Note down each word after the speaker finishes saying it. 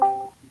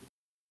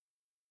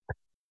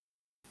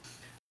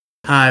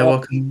Hi,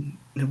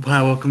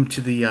 welcome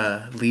to the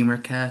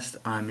Lemurcast.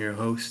 I'm your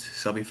host,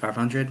 Subby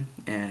 500,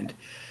 and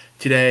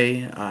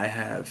today I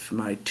have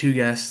my two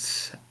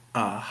guests,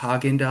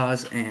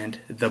 Haagen and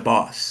the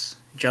Boss.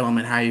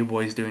 Gentlemen, how you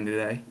boys doing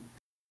today?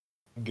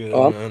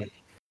 Good man.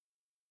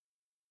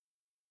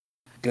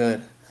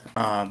 Good.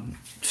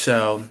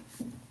 So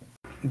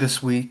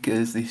this week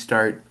is the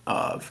start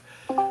of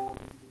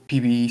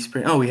PBE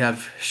Spring. Oh, we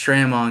have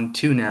Stram on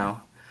too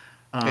now.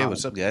 Hey, Um,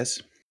 what's up,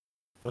 guys?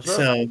 What's up?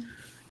 so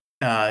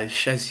I'm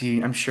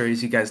sure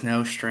as you guys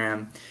know,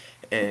 Stram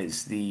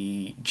is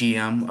the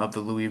GM of the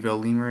Louisville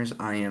Lemurs.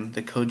 I am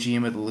the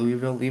co-GM of the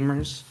Louisville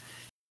Lemurs,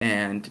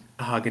 and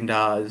Haagen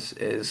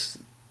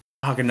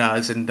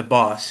and the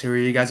boss. Who are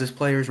you guys as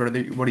players? What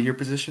are your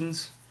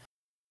positions?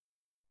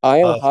 I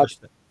am Hog.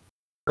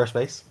 First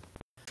base.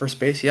 First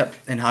base, yep,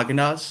 and Haagen.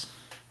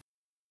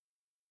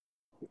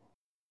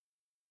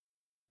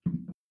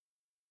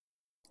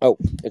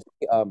 It's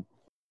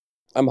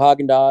I'm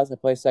Haagen Dazs. I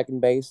play second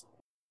base.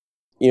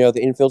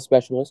 The infield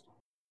specialist.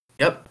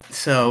 Yep.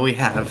 So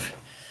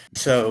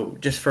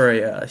just for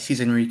a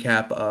season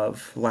recap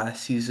of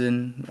last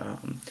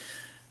season,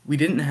 we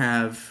didn't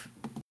have,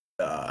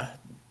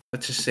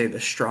 let's just say, the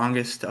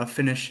strongest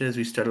finishes.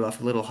 We started off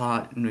a little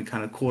hot and we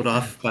kind of cooled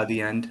off by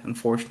the end,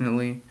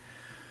 unfortunately.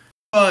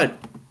 But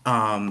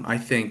I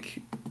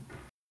think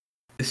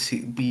we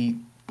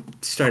ended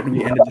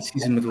the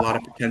season with a lot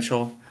of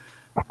potential,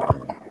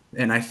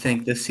 and I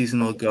think this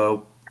season will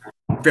go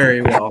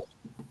very well,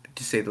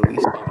 to say the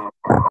least.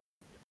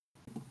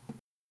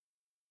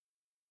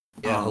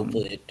 Yeah,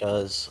 hopefully it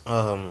does.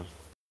 Trying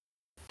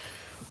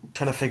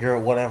to figure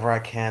out whatever I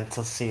can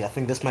to see. I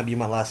think this might be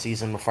my last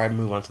season before I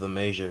move on to the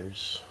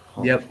majors.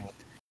 Yep.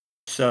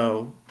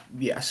 So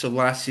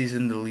last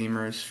season the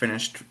Lemurs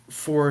finished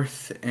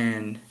fourth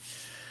in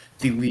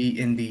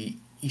the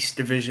East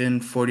Division,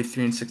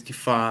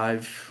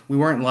 43-65. We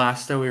weren't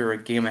last though. We were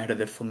a game ahead of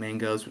the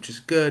Flamingos, which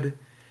is good.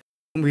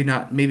 Maybe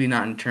not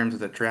in terms of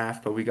the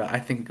draft, but I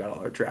think we got all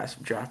our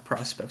draft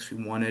prospects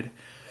we wanted.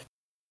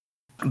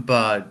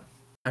 But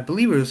I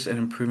believe it was an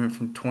improvement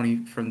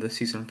from the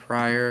season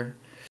prior.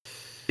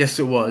 Yes,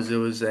 it was. It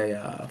was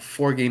a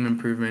 4-game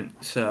improvement.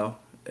 Or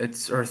a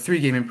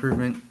 3-game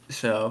improvement.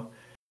 So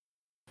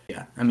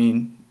yeah, I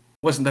mean,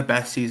 wasn't the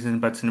best season,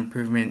 but it's an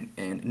improvement,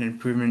 and an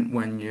improvement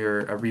when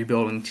you're a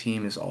rebuilding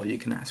team is all you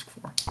can ask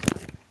for.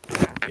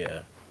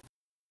 Yeah.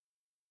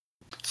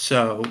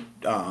 So,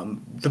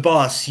 the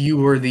boss, you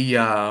were the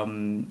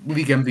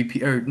league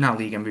MVP, or not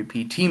league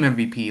MVP, team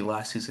MVP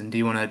last season. Do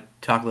you want to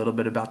talk a little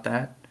bit about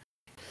that?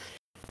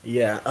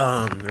 Yeah.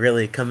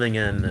 Really coming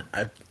in,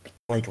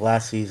 like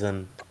last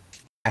season,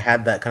 I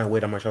had that kind of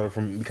weight on my shoulder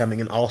from becoming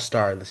an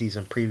all-star the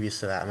season previous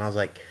to that, and I was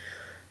like,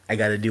 I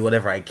got to do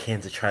whatever I can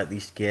to try at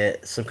least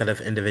get some kind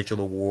of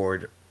individual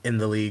award in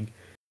the league.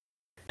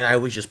 And I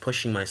was just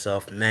pushing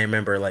myself, and I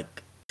remember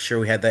sure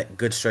we had that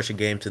good stretch of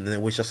games, and then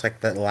it was just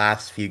like that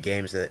last few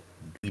games that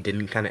we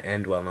didn't kind of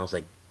end well, and I was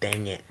like,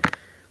 dang it,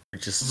 we're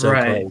just so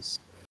close.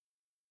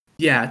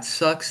 Yeah, it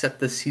sucks that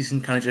the season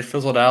kind of just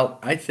fizzled out.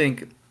 I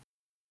think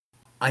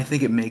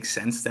it makes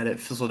sense that it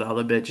fizzled out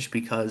a bit just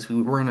because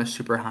we were in a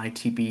super high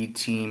TP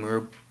team. We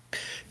were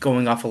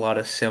going off a lot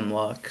of sim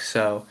luck,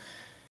 so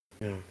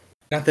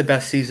not the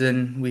best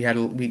season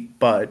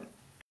but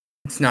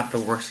it's not the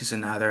worst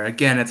season either.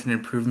 Again, it's an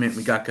improvement.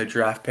 We got good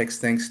draft picks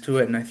thanks to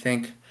it, and I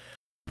think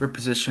we're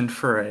positioned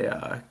for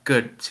a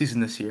good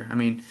season this year. I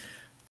mean,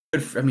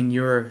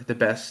 you're the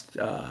best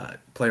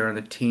player on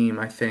the team.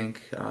 I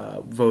think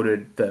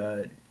voted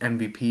the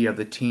MVP of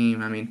the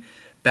team. I mean,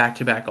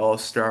 back-to-back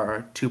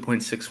All-Star,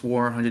 2.6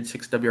 WAR,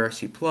 106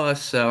 WRC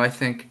plus. So I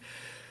think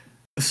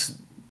this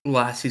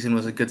last season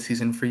was a good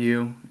season for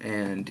you,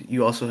 and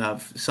you also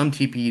have some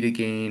TPE to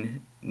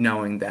gain,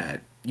 knowing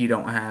that you're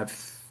not at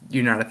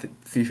the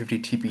 350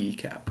 TPE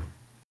cap.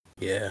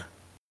 Yeah.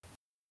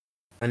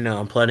 I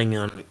know, I'm planning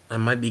on, I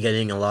might be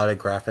getting a lot of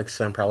graphics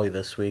done probably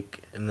this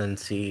week, and then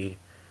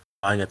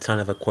buying a ton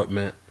of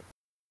equipment.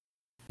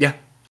 Yeah,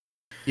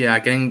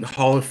 getting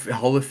Hall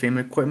of Fame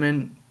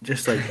equipment,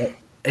 just like,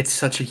 it's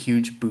such a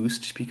huge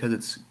boost just because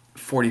it's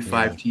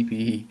 45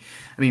 TPE.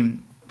 I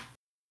mean,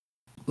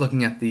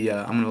 looking at I'm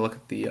going to look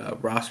at the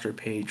roster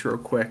page real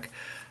quick.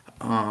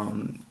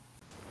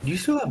 You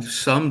still have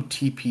some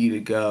TP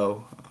to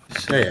go.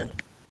 So. Yeah.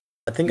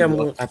 I think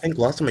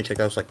last time I checked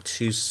I was like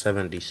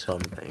 270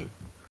 something.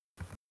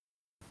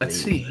 Let's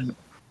see.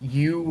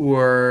 You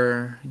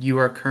are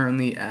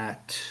currently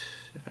at,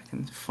 if I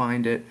can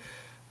find it,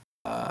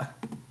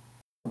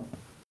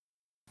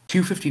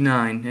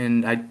 259,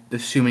 and I'm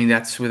assuming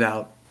that's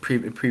without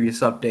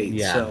previous updates.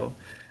 Yeah. So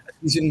a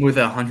season with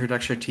 100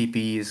 extra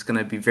TP is going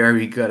to be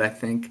very good, I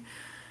think.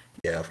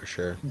 Yeah, for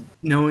sure.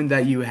 Knowing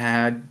that you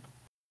had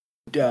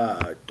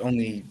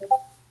only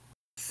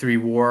 3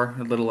 WAR,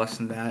 a little less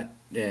than that,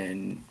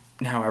 and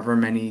however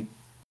many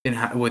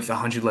with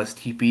 100 less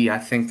TP, I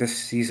think this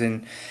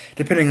season,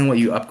 depending on what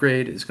you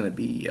upgrade, is going to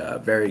be a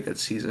very good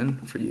season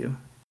for you.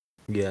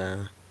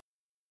 Yeah.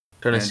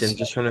 I'm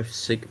just trying to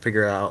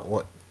figure out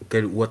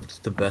what's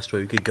the best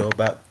way we could go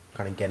about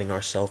kind of getting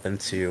ourselves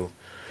into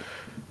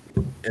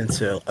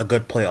a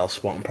good playoff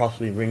spot and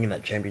possibly bringing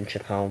that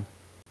championship home.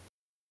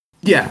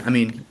 Yeah, I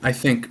mean, I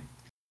think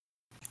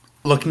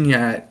looking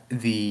at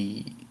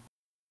the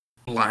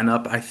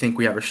lineup, I think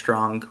we have a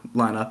strong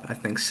lineup. I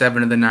think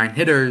 7 of the 9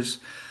 hitters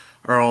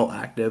are all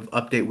active.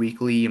 Update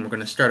weekly, and we're going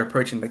to start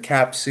approaching the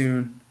cap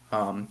soon.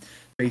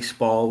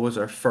 Baseball was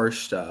our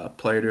first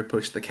player to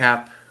approach the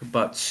cap,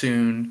 but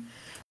soon.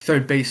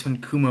 Third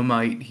baseman Kuma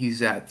might.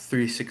 He's at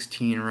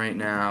 316 right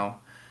now.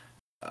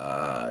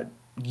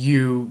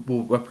 You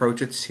will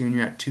approach it soon.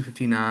 You're at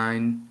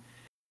 259.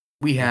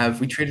 We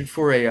traded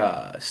for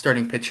a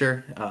starting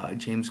pitcher,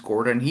 James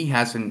Gordon.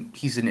 He's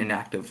an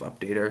inactive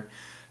updater,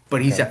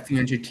 but he's Okay. at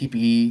 300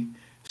 TPE,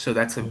 so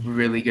that's a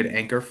really good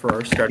anchor for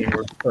our start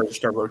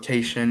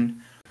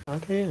rotation.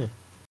 Okay. Yeah.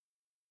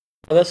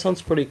 Well, that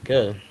sounds pretty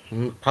good.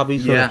 Probably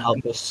going to Yeah.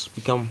 help us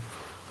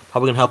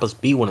probably going to help us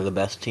be one of the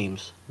best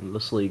teams in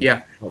this league.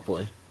 Yeah.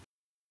 Hopefully.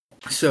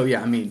 So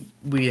yeah, I mean,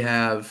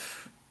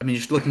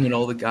 just looking at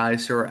all the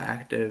guys who are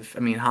active.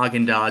 I mean,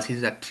 Haagen-Dazs,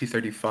 he's at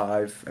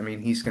 235. I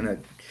mean,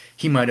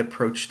 he might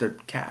approach the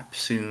cap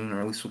soon, or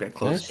at least we'll get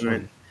close to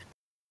it.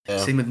 Yeah.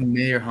 Same with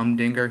Mayor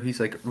Humdinger. He's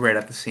like right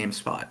at the same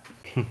spot.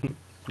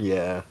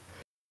 Yeah.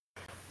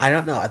 I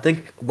don't know. I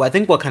think what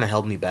kind of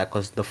held me back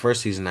was the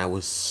first season I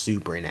was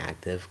super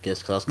inactive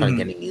just because I was kind of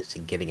getting used to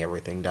getting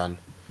everything done.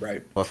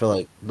 Right. Well, I feel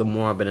like the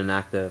more I've been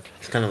inactive,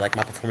 it's kind of like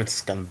my performance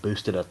has kind of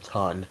boosted a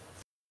ton.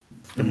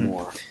 The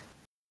more.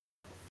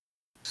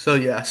 So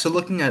yeah,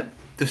 looking at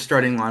the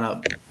starting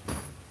lineup,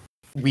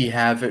 we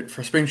have it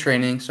for spring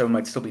training, so it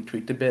might still be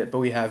tweaked a bit, but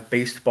we have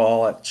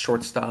baseball at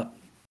shortstop.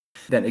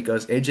 Then it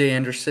goes AJ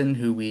Anderson,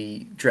 who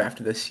we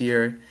drafted this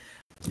year,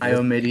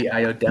 Iomidi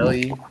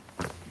Ayodele.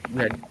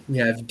 We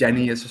have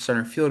Denny as a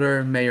center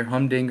fielder, Mayor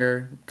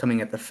Humdinger coming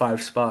at the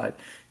 5 spot,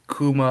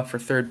 Kuma for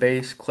third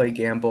base, Clay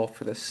Gamble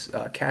for this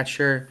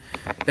catcher,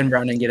 then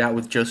rounding it out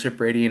with Joseph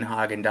Brady and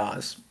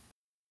Haagen-Dazs.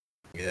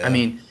 Yeah. I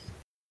mean,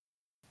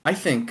 I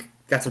think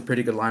that's a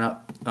pretty good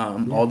lineup.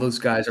 All those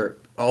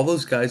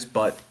guys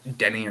but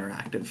Denny are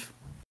active,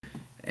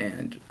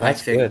 and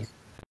That's I think good.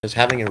 Because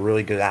having a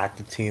really good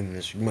active team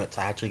is what's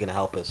actually going to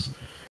help us.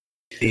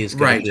 He's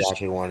Right, going to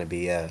actually want to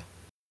be.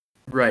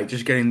 right.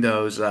 Just getting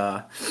those,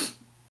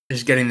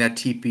 just getting that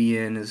TP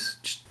in is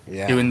just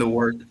doing the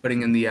work,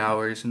 putting in the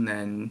hours, and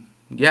then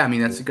I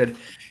mean that's a good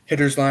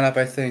hitters lineup.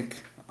 I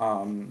think.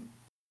 I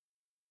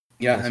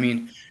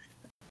mean,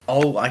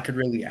 all I could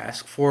really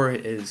ask for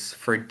is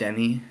for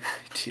Denny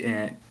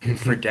to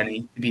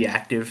be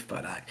active,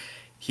 but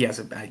he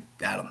hasn't. I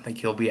don't think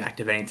he'll be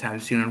active anytime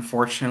soon,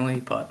 unfortunately.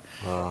 But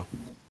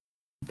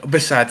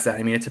besides that,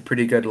 I mean, it's a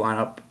pretty good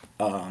lineup.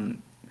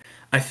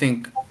 I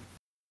think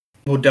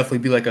we'll definitely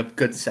be like a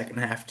good second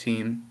half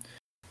team.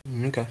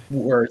 Okay.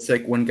 Where it's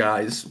like when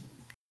guys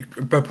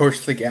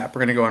approach the gap, we're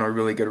gonna go on a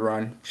really good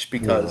run just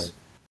because.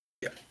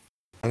 Yeah.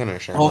 I'm gonna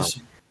share.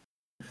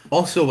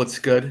 Also, what's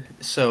good?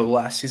 So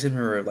last season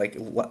we were like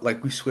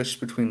we switched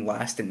between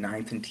last and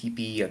ninth in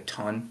TPE a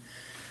ton,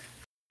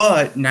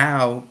 but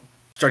now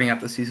starting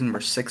out the season we're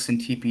 6th in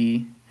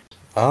TPE.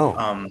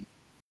 Oh.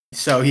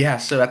 So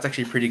that's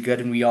actually pretty good,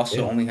 and we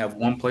also only have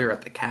one player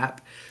at the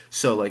cap,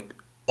 so like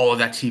all of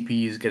that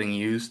TPE is getting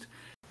used.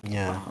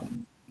 Yeah.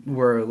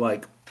 We're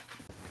the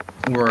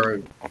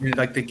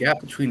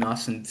gap between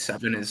us and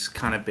 7 is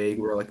kind of big.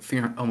 We're like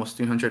almost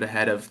 300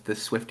 ahead of the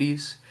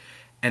Swifties.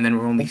 And then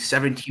we're only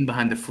 17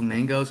 behind the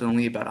Flamingos and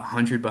only about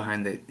 100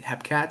 behind the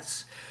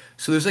Hepcats.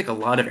 So there's like a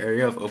lot of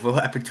area of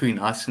overlap between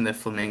us and the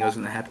Flamingos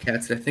and the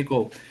Hepcats that I think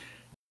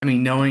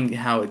knowing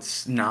how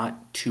it's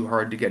not too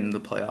hard to get into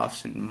the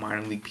playoffs in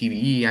minor league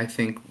PBE, I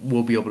think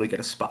we'll be able to get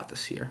a spot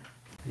this year.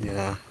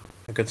 Yeah,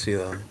 I could see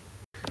that.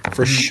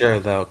 For sure,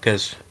 though,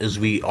 because as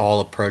we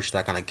all approach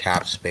that kind of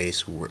cap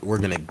space, we're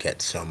going to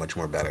get so much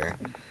more better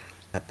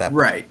at that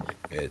right.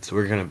 point.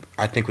 So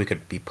I think we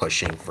could be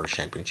pushing for a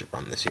championship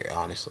run this year,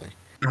 honestly.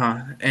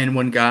 And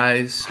when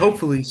guys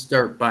hopefully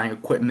start buying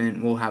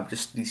equipment, we'll have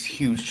just these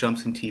huge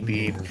jumps in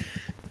TB.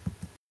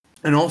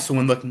 And also,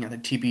 when looking at the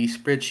TB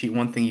spreadsheet,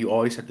 one thing you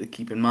always have to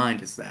keep in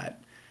mind is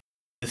that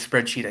the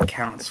spreadsheet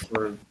accounts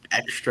for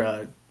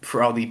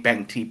all the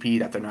bank TP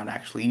that they're not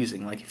actually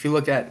using. Like if you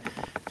look at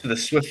the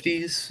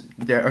Swifties,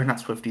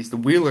 the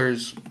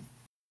Wheelers,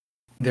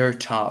 they're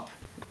top.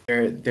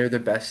 They're the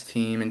best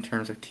team in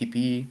terms of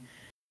TP,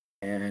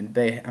 and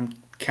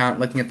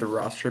looking at the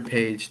roster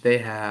page, they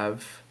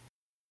have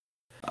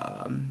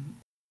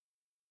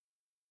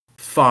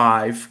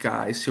 5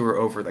 guys who are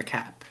over the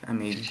cap. I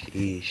mean,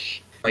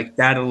 Sheesh. like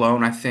that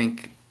alone, I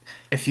think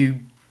if you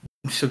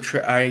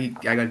I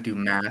gotta do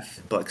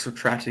math, but like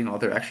subtracting all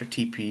their extra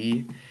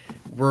TP,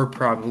 we're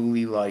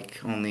probably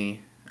like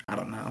only, I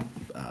don't know,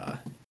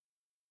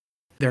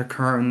 they're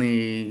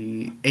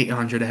currently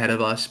 800 ahead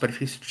of us, but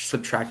if you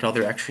subtract all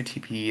their extra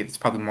TP, it's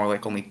probably more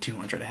like only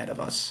 200 ahead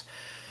of us.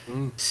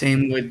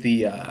 Same with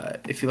the,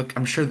 if you look,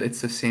 I'm sure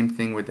it's the same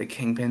thing with the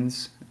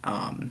Kingpins,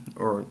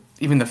 or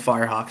even the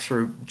Firehawks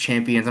for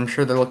champions. I'm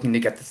sure they're looking to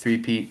get the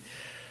 3-peat,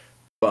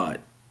 but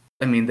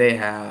I mean, they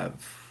have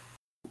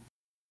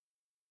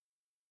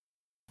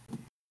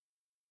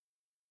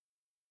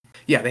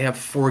yeah, they have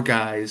 4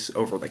 guys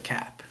over the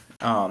cap.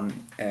 And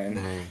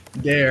Dang.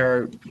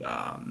 they're,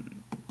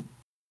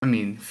 I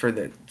mean, for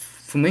the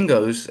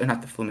Flamingos,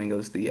 not the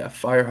Flamingos, the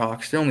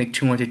Firehawks, they're only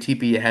 200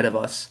 TP ahead of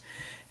us.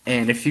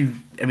 And if you,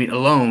 I mean,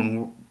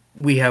 alone,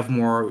 we have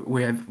more,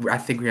 I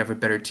think we have a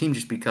better team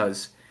just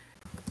because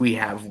we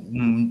have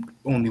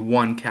only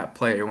 1 cap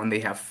player when they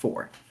have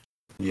 4.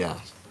 Yeah,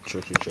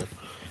 true.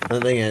 And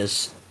the thing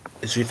is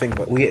you think,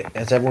 but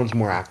as everyone's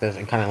more active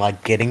and kind of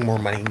like getting more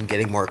money and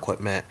getting more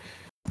equipment,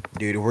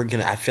 dude,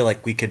 I feel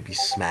like we could be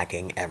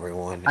smacking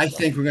everyone. I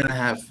think we're gonna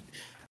have,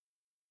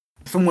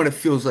 from what it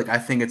feels like, I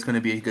think it's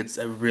gonna be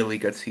a really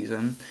good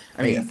season.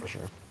 I mean, yeah, for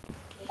sure.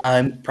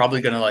 I'm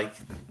probably gonna like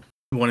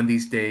one of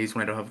these days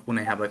when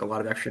I have like a lot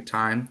of extra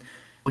time,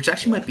 which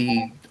actually might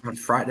be on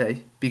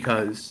Friday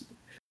because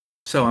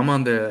so I'm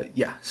on the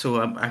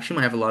so I actually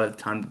might have a lot of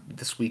time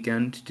this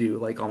weekend to do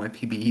like all my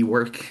PBE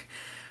work.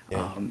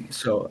 Yeah.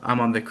 So I'm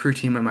on the crew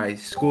team at my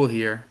school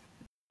here,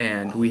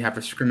 and we have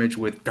a scrimmage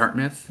with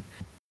Dartmouth,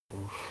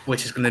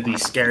 which is going to be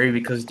scary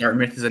because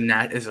Dartmouth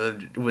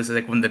was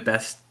like one of the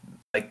best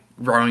like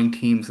rowing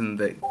teams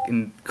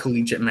in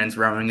collegiate men's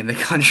rowing in the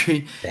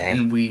country, Dang.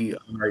 and we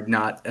are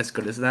not as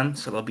good as them.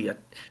 So there'll be a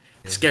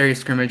scary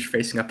scrimmage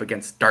facing up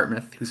against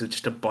Dartmouth, who's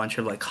just a bunch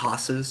of like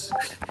hosses.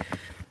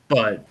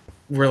 But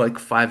we're like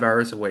 5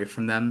 hours away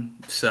from them,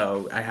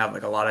 so I have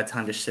like a lot of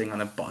time just sitting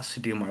on a bus to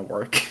do my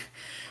work.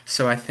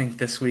 So I think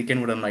this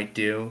weekend what I might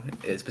do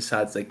is,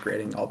 besides like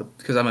grading all the,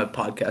 because I'm a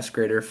podcast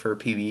grader for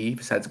PVE,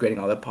 besides grading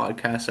all the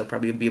podcasts, I'll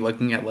probably be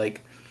looking at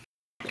like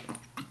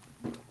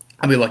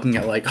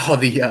all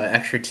the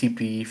extra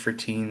TPE for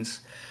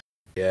teens.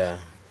 Yeah,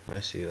 I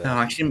see that. No,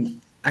 actually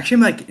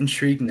I'm like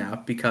intrigued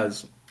now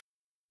because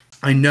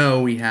I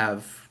know we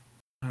have.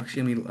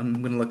 Actually,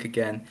 I'm gonna look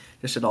again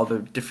just at all the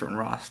different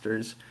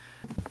rosters.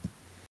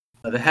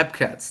 The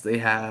Hepcats, they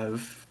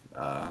have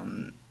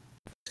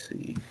let's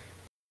see,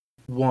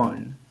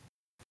 1,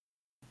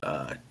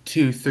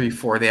 2, 3,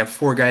 4. They have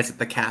 4 guys at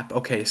the cap.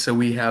 Okay, so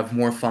we have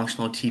more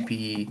functional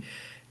TPE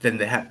than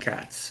the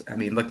Hepcats. I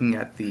mean, looking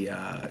at the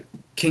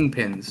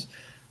Kingpins,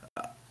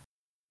 I'm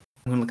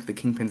gonna look at the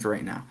Kingpins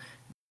right now.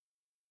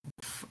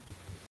 If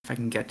I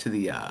can get to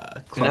the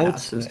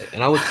clubhouses.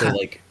 And I would say,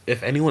 like,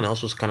 if anyone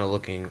else was kind of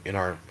looking in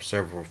our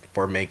server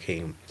for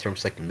making, in terms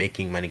of, like,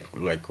 making money,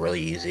 like,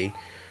 really easy,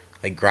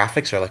 like,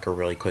 graphics are, like, a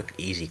really quick,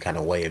 easy kind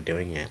of way of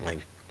doing it. Like,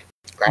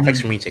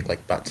 graphics for me take, like,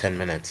 about 10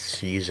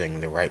 minutes using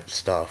the right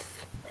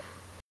stuff.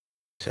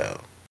 So.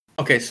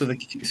 Okay, so the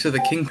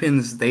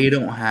Kingpins, they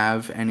don't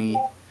have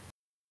any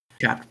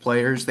capped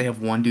players. They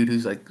have one dude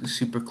who's, like,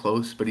 super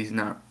close, but he's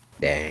not.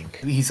 Dang.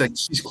 He's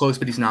close,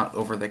 but he's not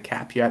over the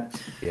cap yet.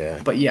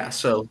 Yeah. But yeah,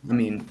 so I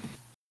mean,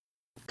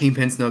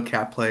 Kingpin's no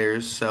cap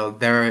players, so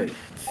they're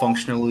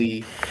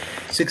functionally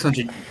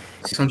 600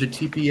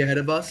 TP ahead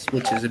of us,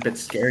 which is a bit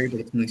scary, but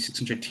it's only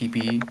 600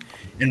 TP,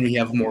 and we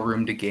have more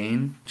room to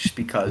gain just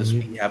because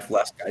we have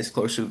less guys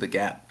closer to the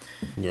gap.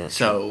 Yeah.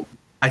 So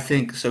I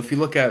think so. If you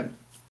look at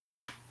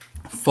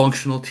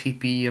functional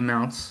TP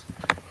amounts,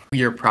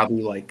 we are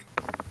probably like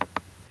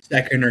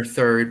second or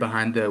third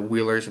behind the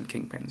Wheelers and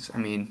Kingpins. I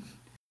mean,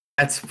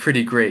 that's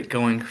pretty great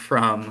going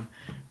from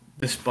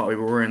the spot we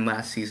were in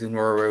last season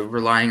where we're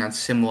relying on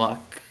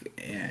Simluck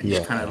and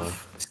just kind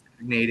of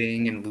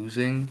stagnating and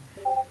losing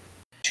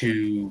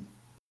to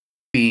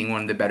being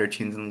one of the better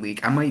teams in the league.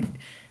 I might,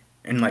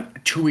 in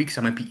like 2 weeks,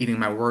 I might be eating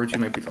my words. We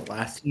might be the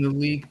last team in the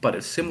league, but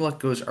if Simluck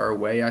goes our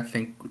way, I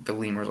think the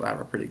Lemurs will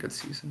have a pretty good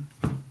season.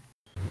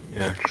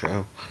 Yeah,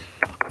 true.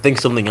 I think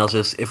something else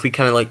is if we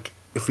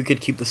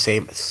could keep the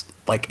same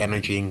like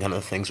energy and kind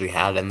of things we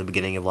had in the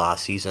beginning of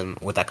last season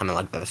with that kind of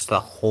like the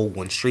whole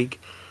win streak,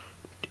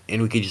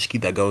 and we could just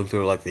keep that going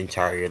through like the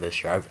entire year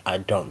this year. I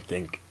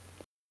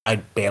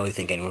barely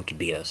think anyone could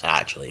beat us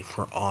actually if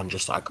we're on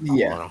just like on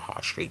a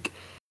hot streak.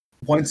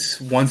 Once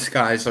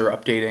guys are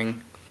updating,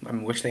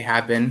 which they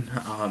have been,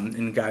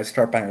 and guys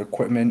start buying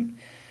equipment,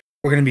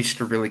 we're gonna be just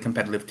a really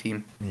competitive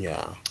team.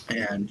 Yeah.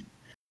 And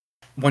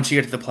once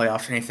you get to the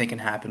playoffs, anything can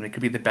happen. We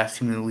could be the best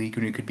team in the league,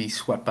 and we could be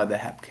swept by the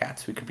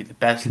Hepcats. We could be the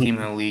best team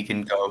in the league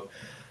and go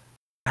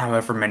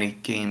however many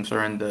games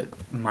are in the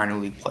minor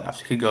league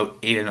playoffs. We could go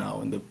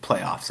 8-0 in the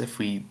playoffs if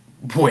we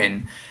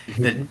win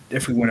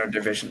our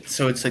division.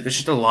 So it's like there's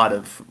just a lot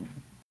of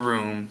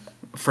room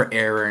for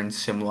error in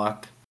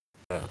Simluck,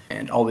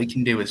 and all we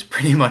can do is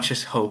pretty much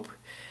just hope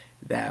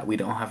that we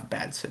don't have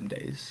bad sim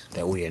days.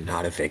 That we are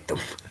not a victim.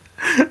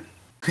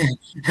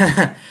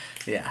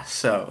 Yeah.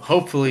 So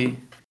hopefully.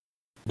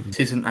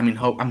 Season. I mean,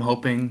 I'm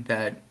hoping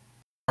that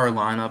our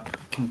lineup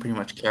can pretty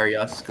much carry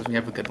us because we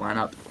have a good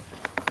lineup.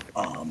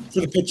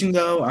 For the pitching,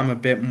 though, I'm a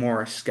bit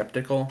more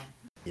skeptical.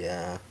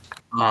 Yeah.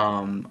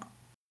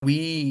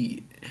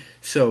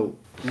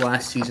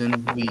 Last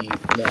season we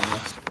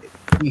lost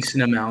a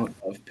decent amount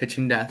of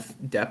pitching depth.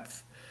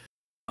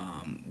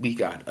 We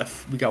got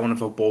one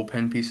of our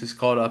bullpen pieces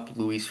called up,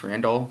 Luis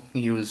Randall.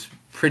 He was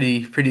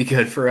pretty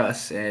good for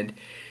us and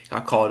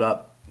got called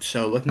up.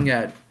 So looking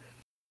at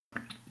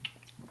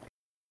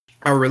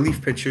our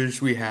relief pitchers,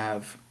 we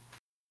have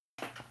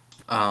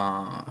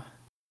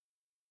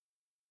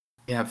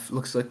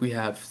looks like we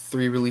have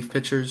 3 relief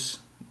pitchers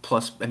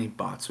plus any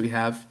bots we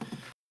have.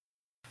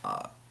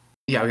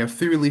 Yeah, we have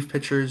 3 relief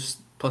pitchers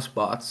plus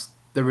bots.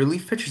 The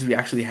relief pitchers we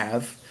actually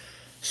have.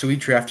 So we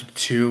drafted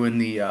 2 in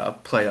the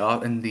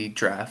playoff in the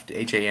draft: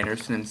 AJ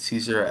Anderson and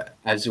Cesar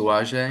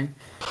Azuaje,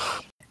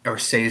 or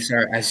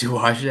Cesar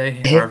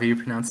Azuaje, however you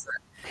pronounce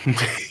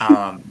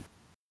that.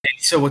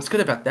 So what's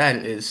good about that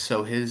is,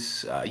 so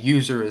his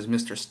user is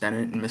Mr.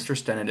 Stennett, and Mr.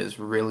 Stennett is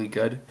really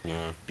good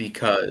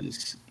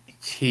because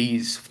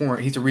he's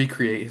a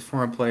recreate. His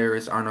former player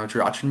is Arnold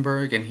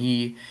Drachenberg,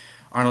 and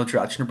Arnold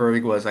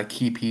Drachenberg was a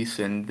key piece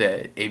in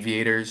the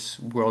Aviators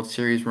World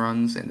Series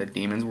runs and the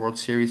Demons World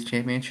Series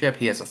championship.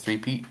 He has a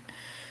three-peat.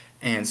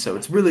 And so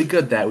it's really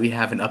good that we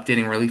have an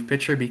updating relief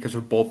pitcher because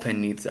our bullpen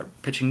needs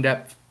that pitching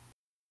depth.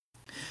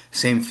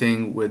 Same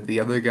thing with the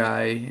other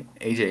guy,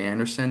 AJ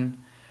Anderson.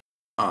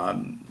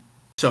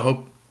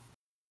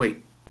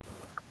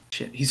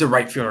 He's a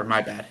right fielder,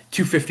 my bad.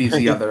 250 is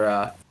the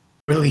other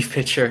relief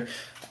pitcher.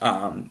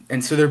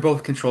 And so they're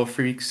both control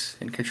freaks.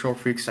 And control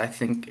freaks, I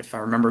think, if I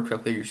remember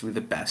correctly, are usually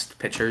the best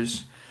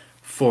pitchers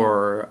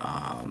for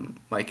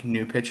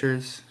new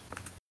pitchers.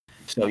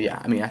 So yeah,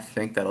 I mean, I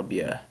think that'll be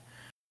a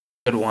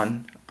good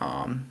one.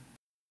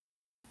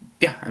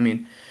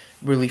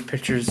 Relief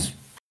pitchers.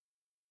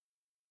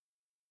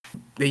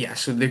 Yeah,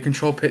 so they're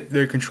control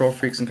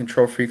freaks, and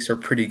control freaks are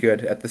pretty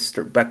good at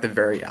the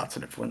very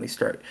outset of when they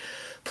start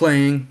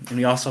playing. And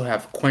we also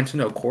have Quentin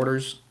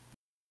O'Quarters,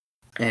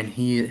 and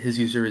his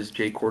user is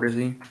Jay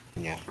Cortese.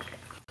 Yeah.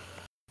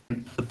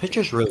 The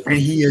pitchers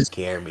really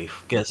scare me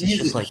because it's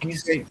just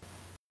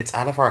it's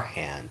out of our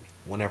hand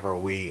whenever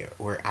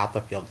we're out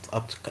the field.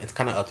 It's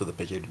kind of up to the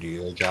pitcher to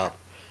do their job.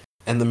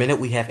 And the minute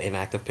we have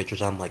inactive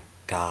pitchers, I'm like,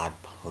 God,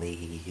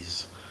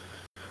 please.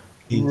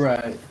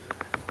 Right.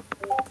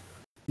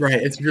 Right,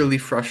 it's really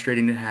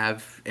frustrating to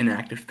have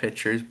inactive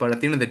pitchers, but at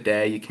the end of the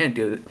day, you can't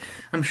do it.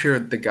 I'm sure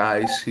the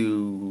guys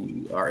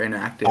who are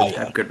inactive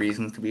have good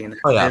reasons to be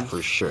inactive. Oh yeah,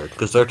 for sure.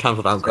 Because there are times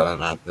when I'm going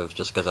inactive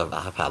just because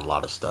I've had a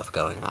lot of stuff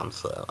going on,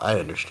 so I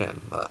understand.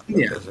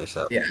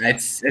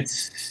 It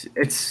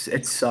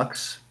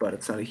sucks, but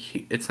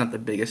it's not the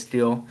biggest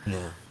deal.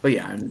 Yeah. But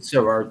yeah, and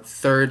so our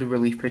third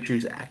relief pitcher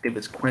who's active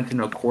is Quentin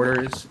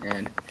O'Quarters,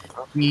 and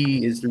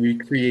he is the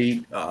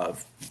recreate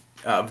of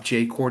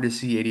Jay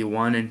Cortese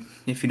 81, and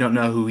if you don't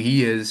know who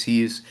he is,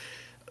 he's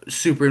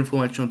super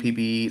influential in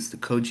PBE. He's the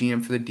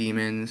co-GM for the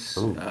Demons.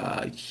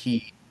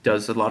 He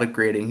does a lot of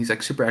grading. He's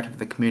super active in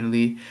the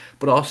community,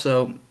 but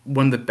also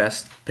one of the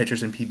best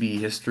pitchers in PBE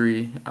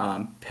history.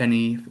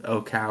 Penny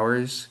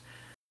O'Cowers.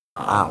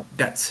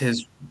 That's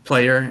his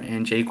player,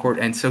 and Jay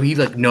and so he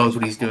knows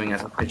what he's doing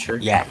as a pitcher.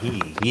 Yeah,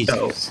 he's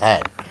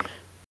set.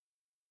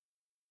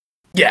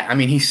 Yeah, I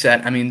mean, he's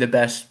set. I mean, the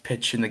best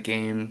pitch in the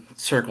game,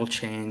 circle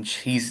change,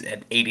 he's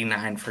at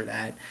 89 for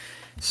that.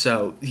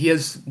 So he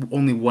has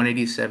only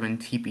 187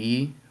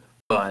 TPE,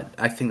 but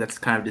I think that's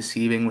kind of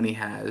deceiving when he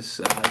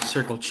has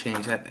circle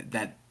change that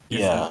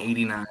is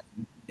 89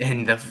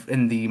 in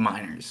the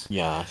minors.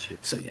 Yeah.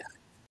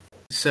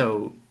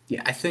 So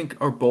I think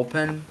our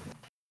bullpen,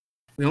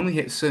 we only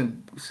hit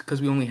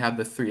because we only have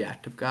the 3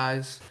 active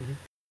guys,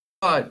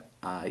 but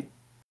I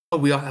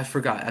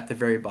forgot at the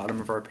very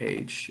bottom of our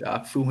page,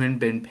 Fuhin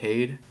been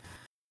paid.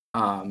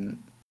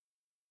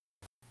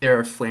 They're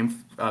a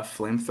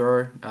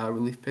flamethrower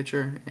relief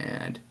pitcher,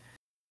 and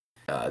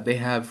they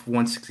have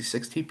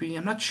 166 TP.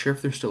 I'm not sure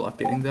if they're still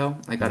updating though.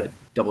 I gotta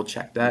double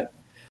check that.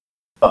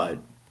 But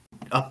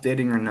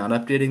updating or not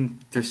updating,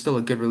 they're still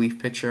a good relief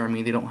pitcher. I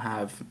mean, they don't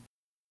have.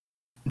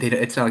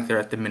 It's not like they're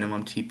at the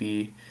minimum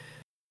TP.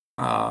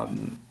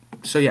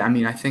 So yeah, I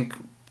mean, I think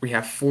we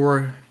have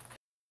 4.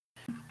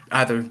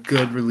 Either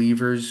good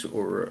relievers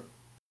or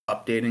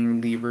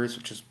updating relievers,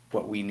 which is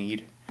what we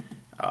need.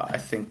 I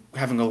think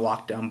having a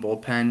lockdown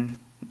bullpen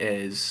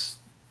is,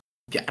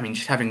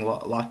 just having a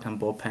lockdown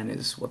bullpen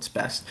is what's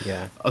best.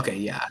 Yeah. Okay,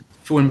 yeah.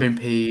 Fuin been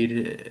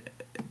paid,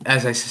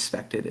 as I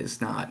suspected, is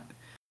not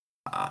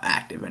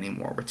active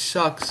anymore, which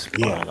sucks.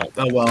 Yeah.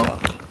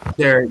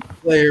 Their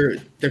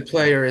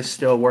player is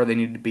still where they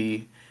need to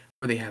be,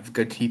 where they have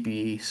good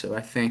TPE. So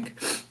I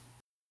think,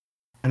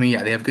 they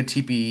have good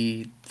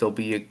TPE. They'll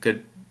be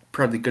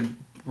probably good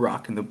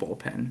rock in the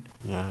bullpen.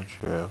 Yeah,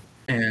 true.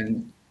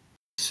 And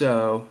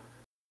so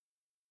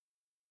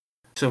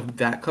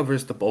that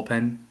covers the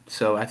bullpen.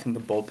 So I think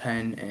the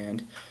bullpen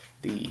and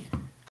the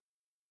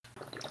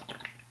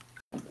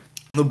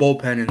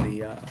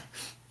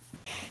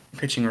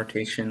pitching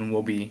rotation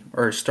will be,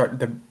 or start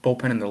the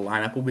bullpen and the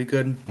lineup will be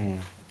good.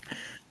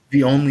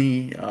 The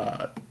only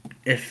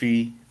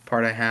iffy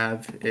part I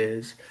have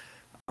is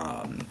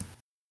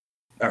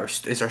our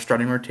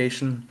starting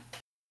rotation.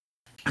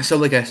 So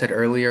like I said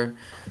earlier,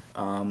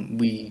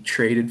 we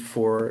traded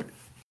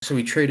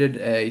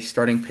a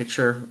starting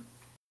pitcher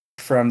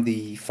from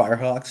the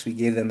Firehawks. We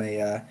gave them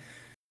a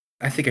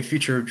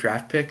future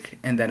draft pick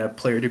and then a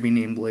player to be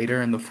named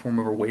later in the form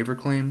of a waiver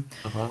claim.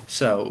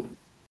 So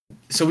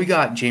we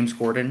got James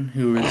Gordon,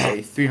 who is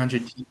a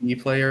 300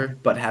 TP player,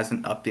 but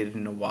hasn't updated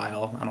in a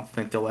while. I don't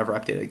think they'll ever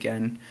update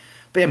again.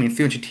 But I mean,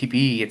 300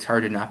 TPE, it's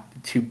hard enough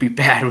to be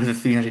bad with a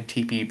 300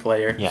 TPE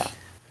player. Yeah.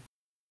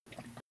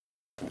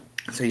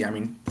 So yeah, I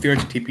mean,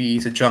 300 TPE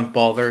is a junk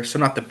baller, so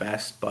not the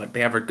best, but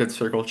they have a good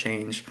circle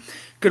change,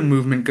 good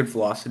movement, good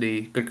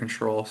velocity, good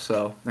control.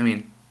 So I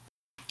mean,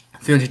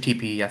 300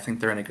 TPE, I think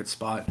they're in a good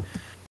spot.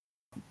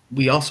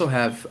 We also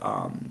have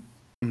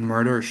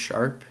Murder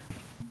Sharp.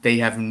 They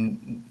have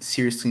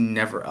seriously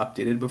never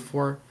updated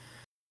before,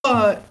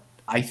 but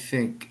I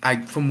think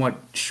from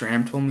what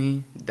Shram told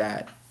me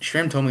that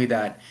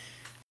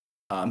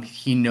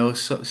he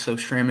knows. So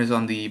Shram is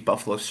on the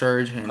Buffalo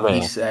Surge, and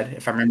he said,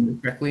 if I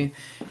remember correctly,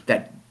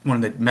 that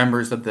one of the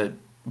members of the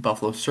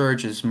Buffalo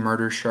Surge is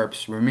Murder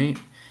Sharp's roommate,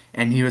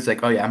 and he was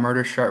like, "Oh yeah,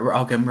 Murder Sharp.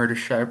 I'll get Murder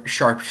Sharp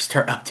to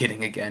start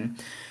updating again."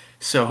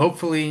 So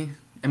hopefully,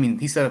 I mean,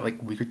 he said it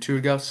like a week or two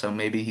ago, so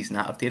maybe he's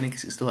not updating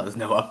because he still has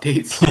no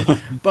updates.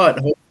 But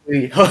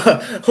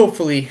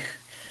hopefully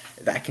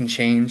that can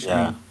change.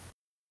 Yeah.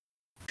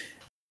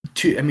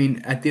 I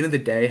mean, at the end of the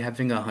day,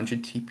 having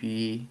 100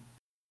 TP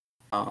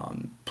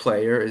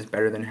player is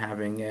better than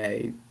having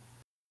a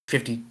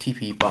 50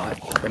 TP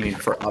bot. I mean,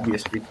 for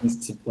obvious reasons,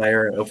 it's a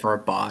player over a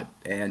bot,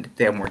 and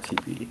they have more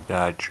TP.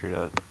 Yeah, true.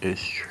 That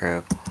is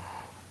true.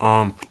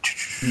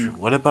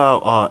 What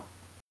about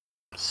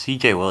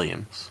CJ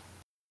Williams?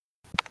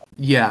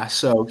 Yeah,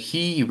 so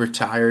he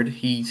retired.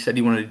 He said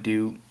he wanted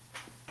to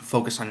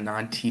focus on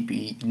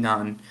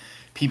non-PB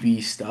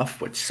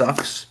stuff, which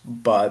sucks,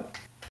 but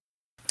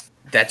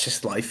that's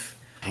just life.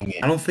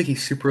 I don't think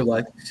he's super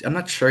I'm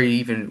not sure he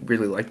even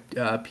really liked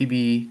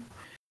PB.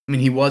 I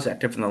mean, he was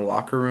active in the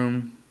locker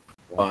room,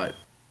 but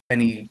then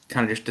he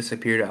kind of just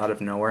disappeared out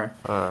of nowhere.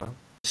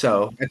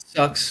 So it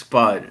sucks,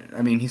 but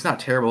I mean, he's not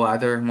terrible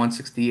either.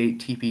 168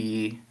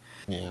 TPE.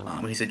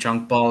 Yeah. He's a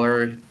junk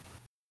baller.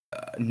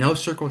 No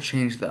circle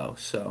change though.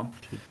 So,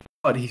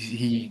 but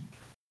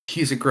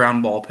he's a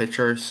ground ball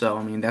pitcher. So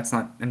I mean, that's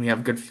not. And we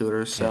have good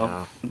fielders.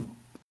 So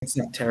it's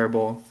not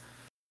terrible.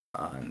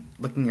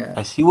 Looking at.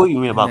 I see what you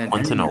mean about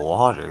Quentin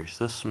Waters.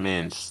 This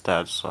man's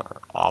stats are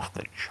off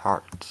the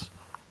charts.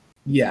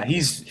 Yeah,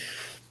 he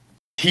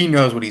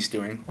knows what he's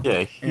doing.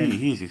 Yeah,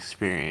 he's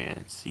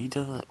experienced. He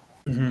does it.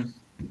 Mm-hmm.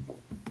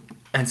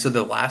 And so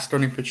the last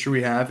starting pitcher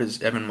we have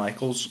is Evan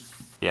Michaels.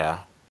 Yeah.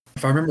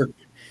 If I remember,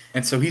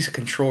 and so he's a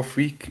control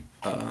freak.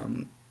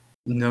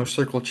 No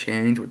circle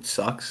change, which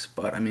sucks.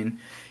 But I mean,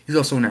 he's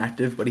also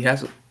inactive. But he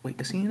has.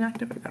 Wait, is he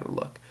inactive? I gotta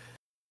look.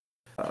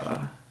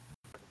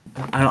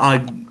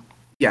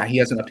 Yeah, he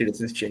hasn't updated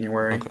since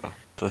January. Okay.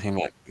 So he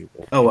might be.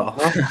 Oh well,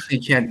 you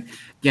can't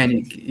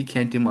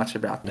do much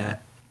about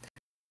that.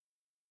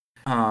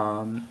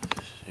 But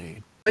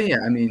yeah,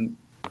 I mean,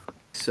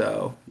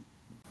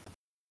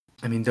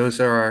 those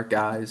are our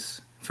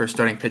guys for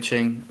starting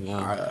pitching.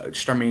 Yeah.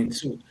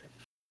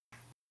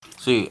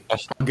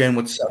 Again,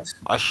 what sucks?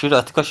 I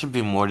think I should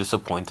be more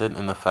disappointed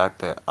in the fact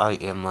that I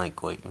am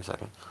like, wait a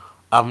second,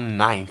 I'm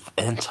 9th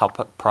in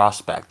top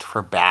prospect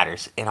for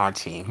batters in our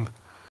team.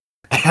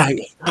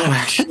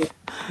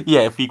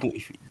 Yeah, if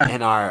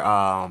in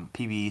our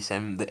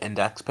PBE the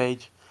index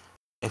page,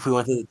 if we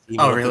went to the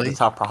team really? the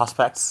top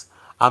prospects,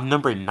 I'm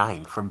number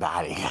 9 for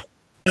batting.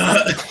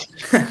 It's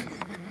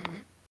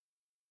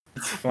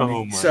funny.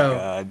 Oh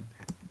my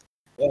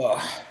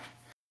god.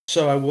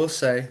 So I will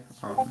say,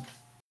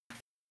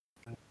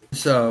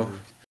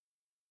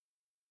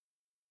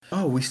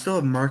 we still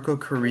have Marco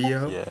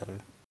Carrillo.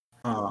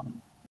 Yeah.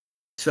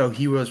 So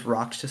he was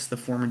Roxas, the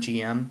former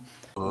GM,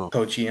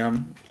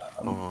 co-GM.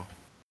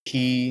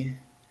 He,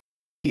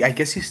 I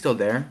guess he's still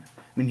there.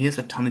 I mean, he has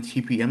a ton of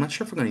TP. I'm not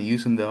sure if we're going to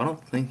use him, though. I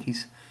don't think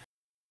he's...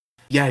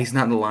 Yeah, he's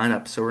not in the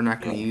lineup, so we're not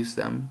going to use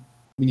them.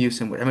 We use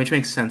him. I mean, which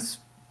makes sense.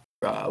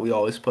 We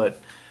always put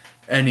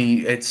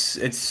we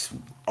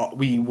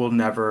will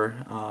never...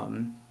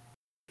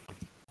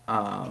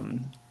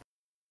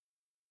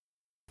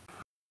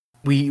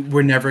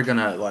 we're never going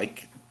to,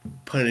 like,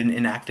 put an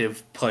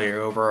inactive player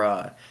over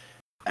a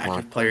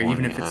active player,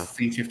 even if it's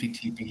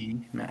 350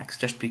 TP max,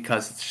 just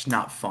because it's just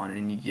not fun.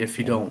 And if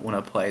you don't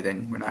want to play,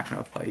 then we're not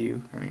going to play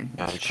you. I mean,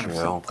 that's true.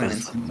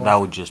 That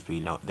would just be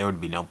there would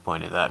be no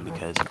point in that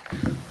because,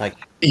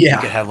 you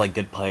could have like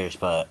good players,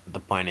 but the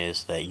point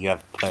is that you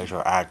have players who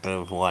are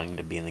active, wanting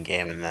to be in the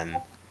game, and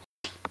then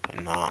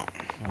not.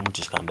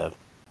 Just kind of.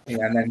 Yeah,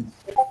 and then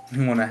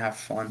we want to have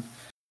fun.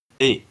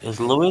 Hey, is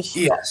Lewis?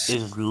 Yes.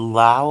 Is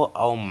Lau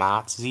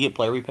Almatz? Is he a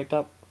player we picked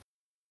up?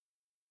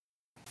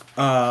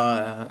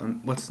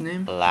 What's his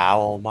name?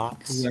 Lau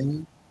Almatz.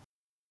 I'm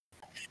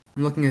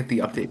looking at the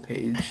update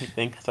page.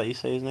 That's how you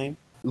say his name?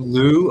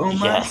 Lou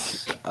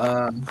Almatz?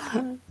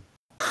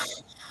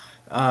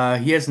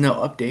 Yes. He has no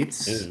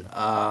updates.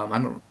 I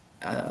don't.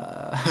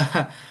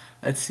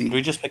 Let's see. Did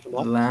we just pick him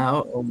up?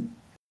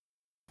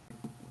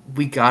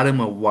 We got him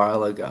a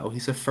while ago.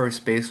 He's a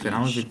first baseman. I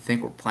don't even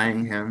think we're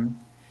playing him.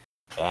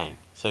 Dang.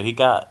 So he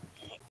got...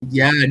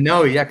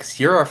 because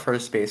you're our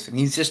first baseman.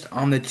 He's just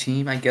on the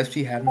team. I guess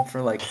we had him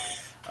for, like,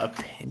 a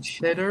pinch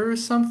hitter or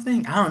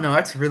something. I don't know.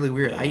 That's really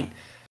weird. I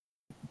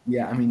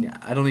mean,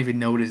 I don't even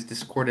know what his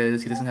Discord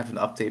is. He doesn't have an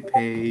update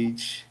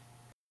page.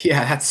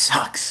 Yeah, that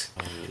sucks.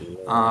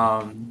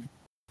 That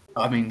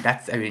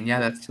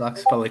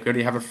sucks. But like,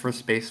 already have a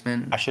first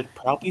baseman. I should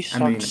probably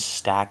start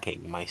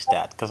stacking my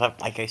stats because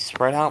I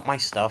spread out my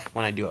stuff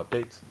when I do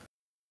updates.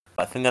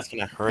 But I think that's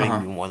gonna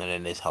hurting me more than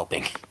it is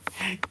helping,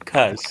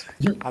 because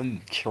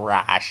I'm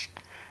trash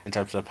in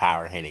terms of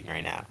power hitting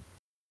right now.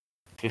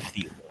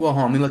 50. Well,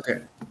 hold on, let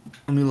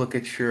me look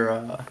at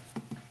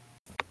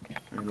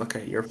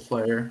your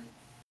player.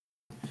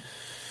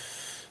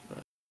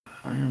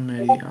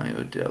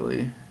 Io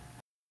Deli.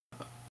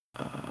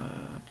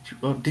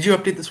 Did you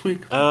update this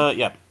week?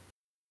 Yeah.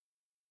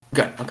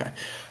 Good. Okay.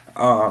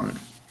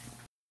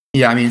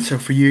 Yeah, I mean, so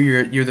for you,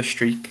 you're the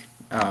streak.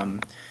 I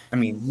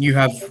mean, you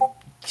have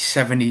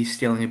 70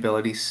 stealing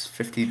abilities,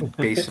 50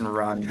 base and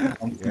run. I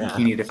don't think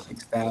you need to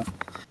fix that.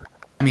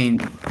 I mean,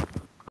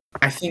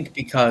 I think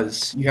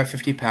because you have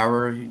 50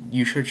 power,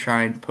 you should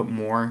try and put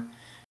more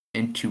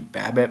into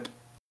BABIP.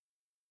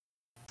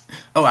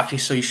 Oh, actually,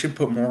 so you should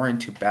put more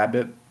into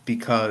BABIP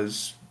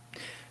because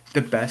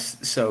the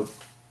best. So,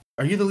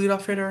 are you the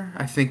leadoff hitter?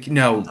 I think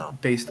no.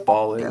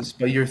 Baseball is,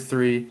 but you're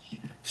 3.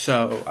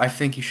 So I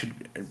think you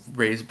should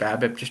raise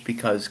BABIP just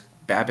because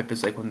BABIP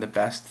is like one of the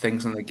best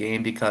things in the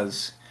game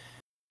because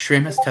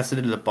Shram has tested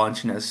it a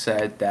bunch and has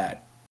said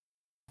that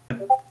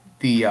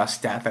the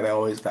stat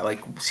that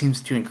like seems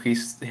to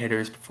increase the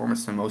hitter's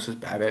performance the most is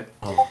BABIP,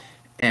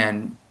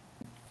 and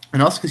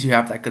also because you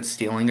have that good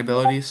stealing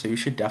ability, so you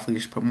should definitely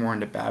just put more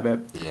into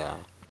BABIP. Yeah.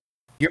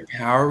 Your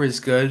power is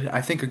good.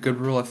 I think a good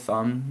rule of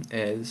thumb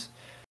is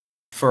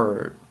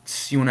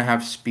you want to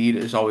have speed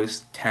is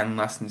always 10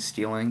 less than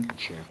stealing.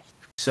 Sure.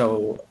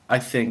 So I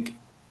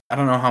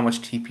don't know how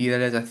much TP that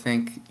is. I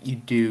think you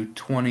do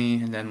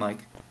 20 and then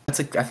like I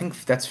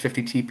think that's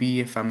 50 TP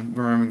if I'm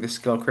remembering the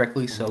skill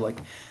correctly. So like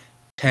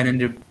 10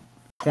 into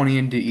 20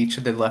 into each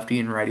of the lefty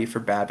and righty for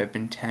BABIP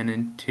and 10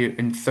 into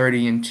and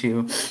 30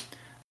 into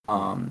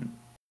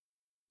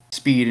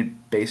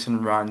speed, base,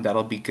 and run.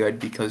 That'll be good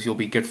because you'll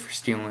be good for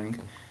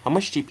stealing. How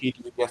much TP do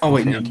you get from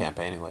training camp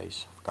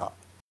anyways? Forgot.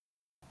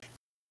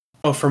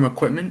 Oh, from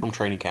equipment? From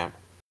training camp.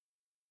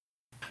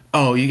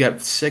 Oh, you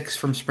get 6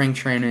 from spring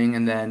training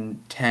and then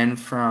 10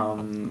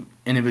 from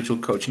individual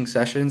coaching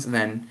sessions and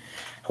then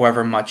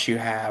however much you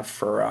have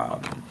for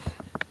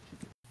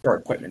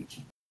equipment.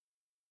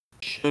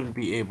 Should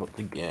be able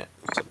to get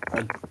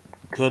a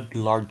good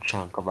large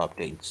chunk of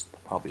updates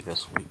probably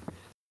this week.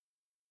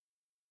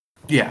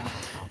 Yeah.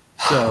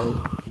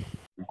 So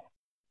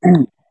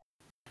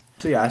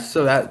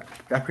that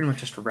pretty much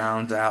just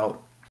rounds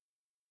out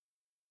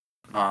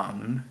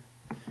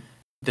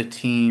the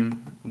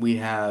team. We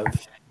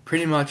have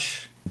pretty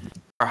much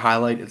our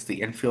highlight is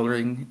the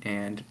infielding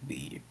and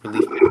the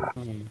relief.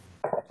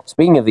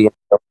 Speaking of the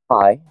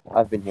hi,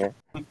 I've been here.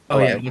 Oh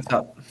yeah, what's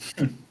up?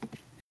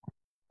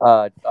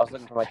 I was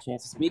looking for my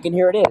chance to speak, and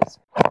here it is.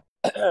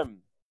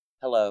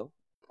 Hello.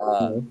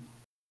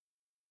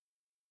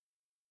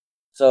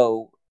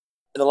 So,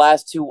 in the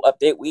last 2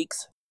 update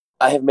weeks,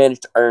 I have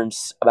managed to earn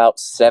about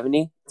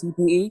 70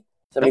 TPE,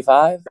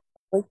 75.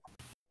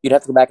 You'd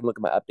have to go back and look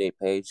at my update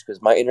page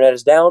because my internet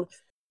is down.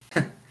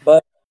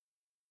 But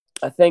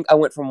I think I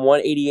went from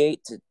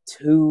 188 to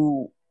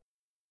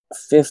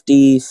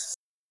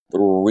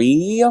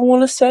 253, I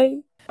want to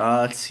say.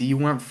 Let's see, you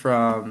went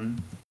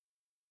from...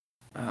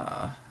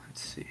 let's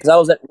see. Because I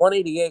was at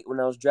 188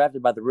 when I was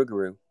drafted by the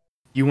Rougarou.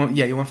 You went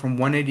from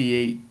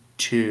 188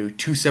 to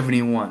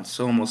 271,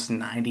 so almost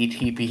 90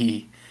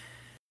 TPE.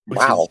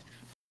 Wow.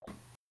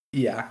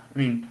 Yeah, I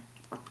mean...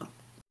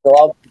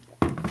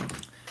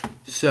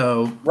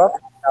 So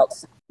roughly about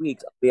 6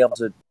 weeks, I'll be able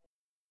to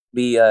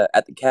be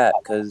at the cap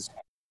because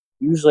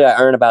usually I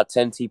earn about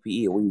 10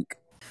 TPE a week.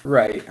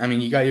 Right. I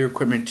mean, you got your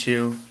equipment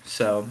too,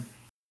 so.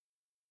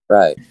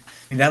 Right. I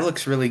mean, that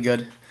looks really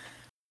good.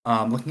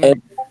 Looking at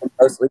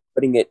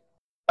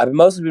I've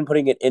mostly been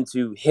putting it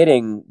into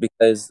hitting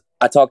because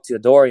I talked to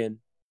Dorian,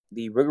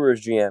 the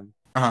Rougarou's GM.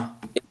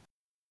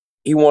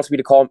 He wants me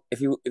to call if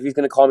he's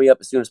going to call me up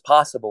as soon as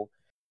possible.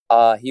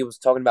 He was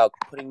talking about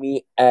putting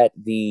me at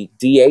the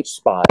DH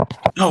spot.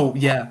 Oh,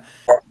 yeah.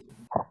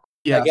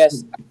 Yeah. I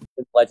guess in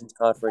the Legends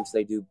Conference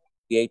they do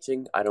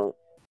DHing. I don't.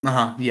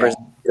 Yeah.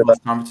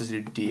 Both conferences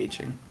do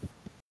DHing.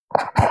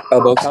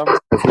 Oh, both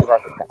conferences?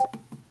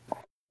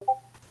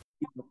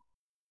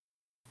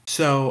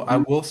 So, I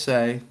will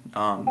say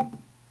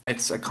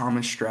it's a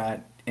common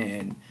strat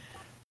in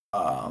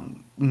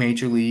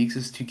major leagues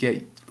is to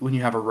get, when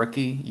you have a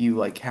rookie, you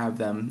like have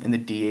them in the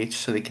DH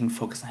so they can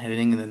focus on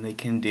hitting and then they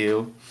can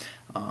do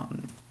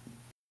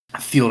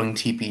fielding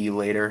TPE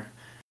later.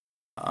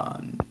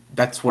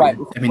 That's what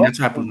that's what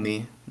happened to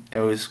me. It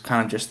was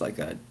kind of just like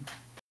a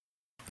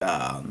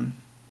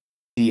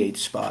DH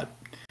spot.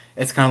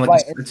 It's kind of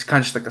like it's kind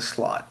of just like a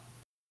slot.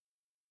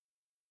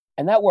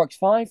 And that works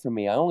fine for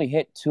me. I only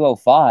hit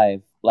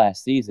 205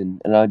 last season,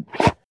 and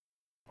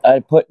I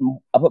put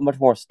much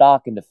more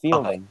stock into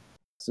fielding.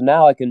 So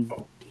now I can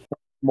put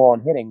more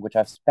on hitting, which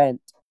I've spent,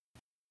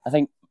 I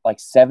think, like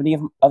 70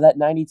 of that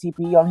 90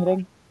 TP on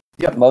hitting.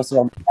 Yep. Most of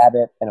them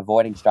habit and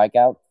avoiding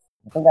strikeouts.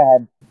 I think I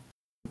had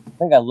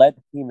think I led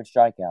the team in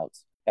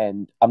strikeouts,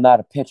 and I'm not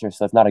a pitcher,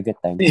 so it's not a good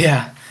thing.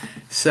 Yeah.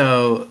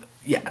 So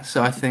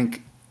I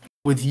think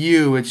with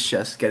you, it's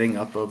just getting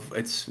up of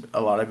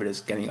a lot of it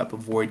is getting up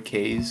avoid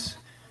Ks,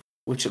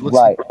 which it looks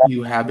like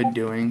you have been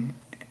doing,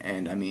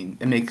 and I mean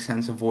it makes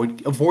sense.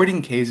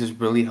 Avoiding Ks is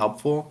really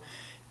helpful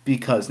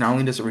because not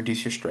only does it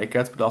reduce your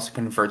strikeouts, but it also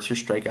converts your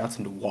strikeouts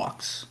into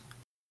walks.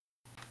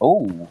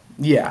 Oh.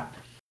 Yeah.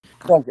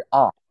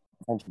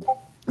 Essentially.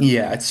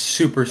 Yeah, it's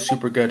super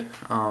good.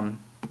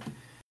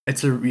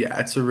 It's a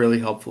really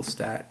helpful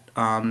stat.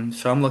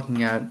 So I'm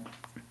looking at.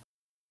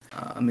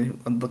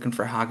 I'm looking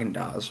for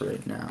Haagen-Dazs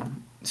right now.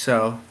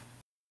 So,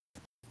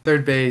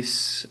 third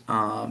base.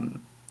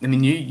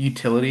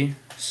 Utility.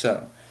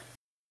 So,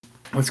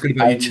 what's good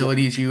about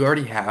utility is you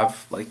already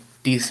have like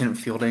decent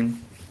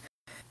fielding,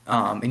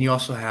 and you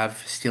also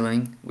have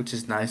stealing, which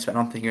is nice. But I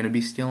don't think you're gonna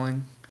be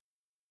stealing.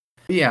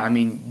 But yeah, I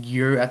mean,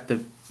 you're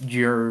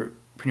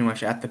pretty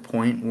much at the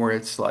point where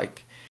it's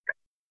like,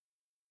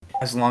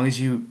 as long as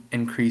you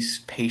increase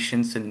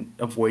patience and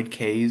avoid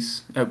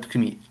Ks,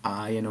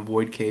 and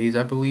avoid Ks,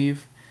 I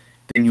believe,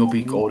 then you'll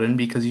be golden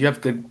because you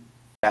have good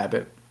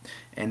BABIP.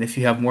 And if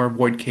you have more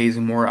avoid Ks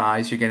and more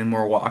Is, you're getting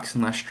more walks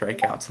and less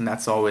strikeouts, and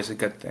that's always a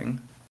good thing.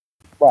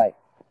 Right.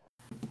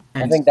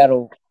 And I think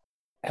that'll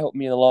help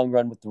me in the long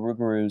run with the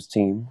Rougarous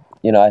team.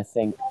 I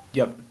think.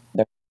 Yep.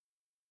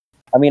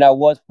 I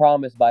was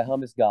promised by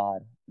Hummus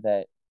God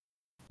that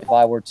if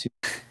I were to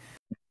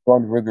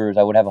join the Rougarous,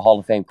 I would have a Hall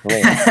of Fame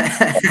career.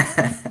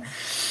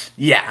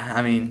 Yeah,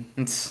 I mean,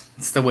 it's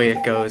the way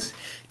it goes.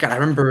 God, I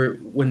remember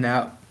when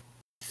that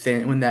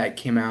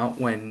came out,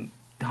 when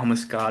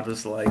Hummus God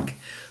was like,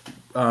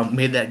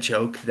 made that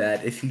joke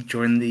that if you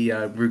join the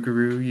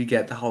Rougarou, you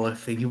get the Hall of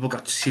Fame. People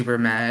got super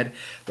mad.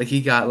 Like,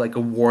 he got like a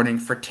warning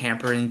for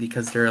tampering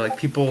because they're like,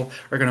 people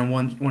are gonna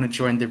want to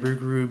join the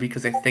Rougarou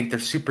because they think they're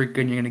super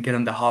good and you're gonna get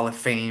them the Hall of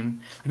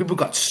Fame. Like, people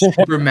got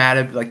super mad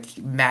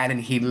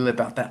and heated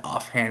about that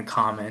offhand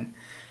comment.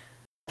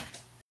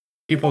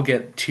 People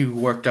get too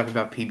worked up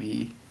about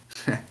PBE.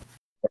 I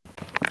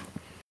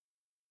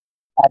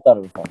thought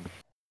it was fun.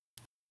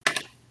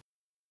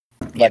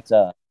 But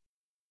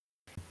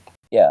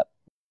yeah.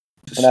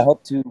 And I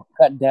hope to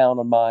cut down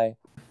on my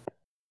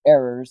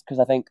errors because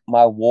I think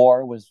my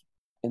WAR was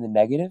in the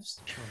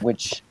negatives,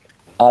 which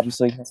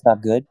obviously that's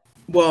not good.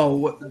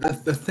 Well,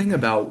 the thing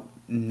about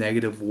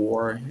negative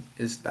WAR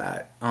is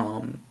that,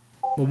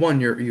 one,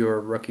 you're a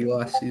rookie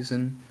last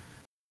season.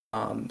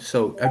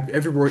 So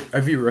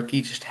every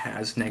rookie just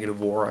has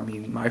negative WAR. I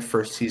mean, my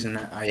first season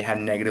I had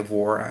negative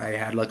WAR. I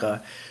had like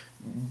a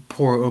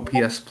poor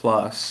OPS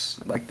plus,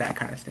 like that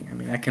kind of thing. I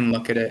mean, I can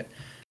look at it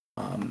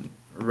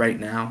right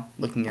now,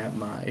 looking at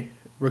my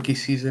rookie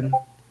season.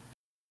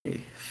 Let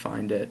me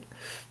find it.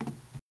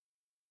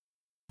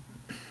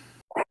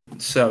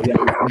 So yeah,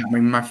 I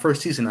mean, my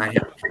first season I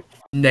had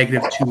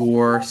 -2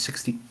 WAR,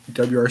 60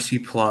 WRC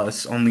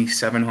plus, only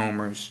 7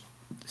 homers,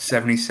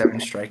 77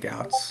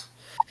 strikeouts.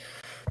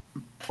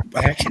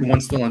 I actually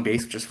won still on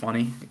base, which is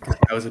funny because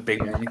I was a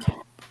big man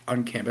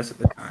on campus at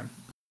the time.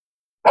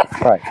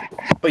 Right.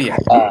 But yeah.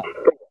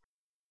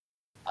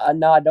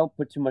 No, I don't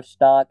put too much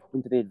stock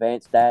into the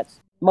advanced stats,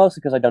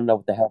 mostly because I don't know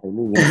what the hell they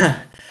mean.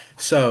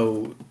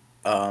 So,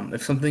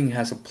 if something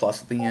has a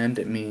plus at the end,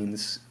 it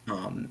means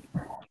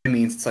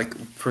it's like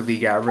for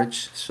league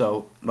average.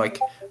 So, like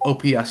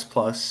OPS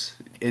plus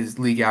is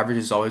league average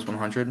is always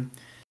 100,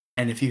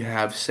 and if you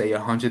have say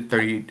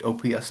 130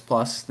 OPS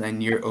plus,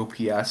 then your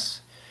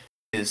OPS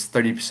is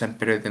 30%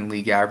 better than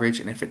league average,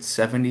 and if it's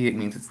 70, it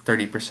means it's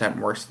 30%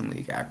 worse than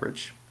league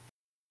average.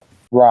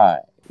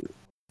 Right.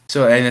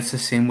 So, and it's the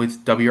same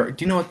with WR.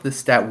 Do you know what the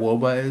stat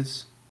WOBA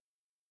is?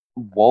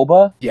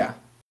 WOBA? Yeah.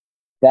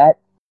 That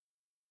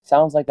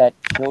sounds like that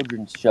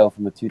children's show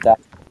from the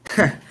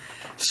 2000s.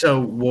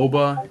 So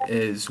WOBA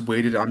is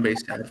weighted on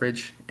base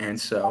average, and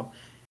so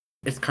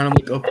it's kind of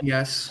like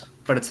OPS,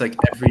 but it's like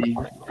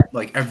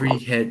every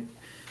hit,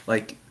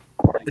 like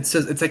it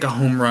says it's like a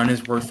home run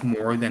is worth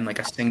more than like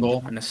a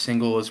single, and a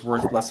single is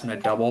worth less than a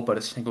double, but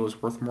a single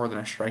is worth more than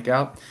a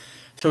strikeout.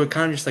 So it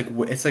kind of just like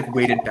it's like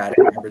weighted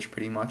batting average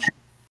pretty much.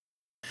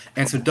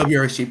 And so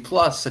WRC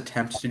Plus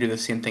attempts to do the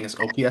same thing as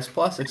OPS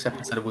Plus, except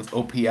instead of with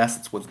OPS,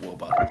 it's with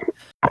WOBA.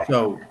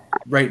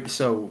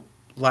 So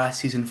last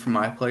season for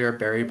my player,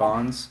 Barry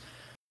Bonds,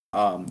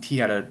 he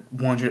had a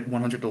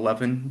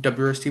 111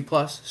 WRC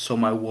Plus, so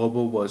my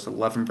WOBA was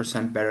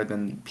 11% better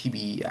than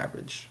PBE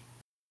average.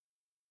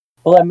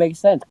 Well, that makes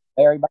sense.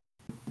 Barry Bonds,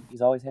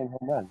 he's always hitting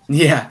home runs.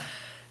 Yeah.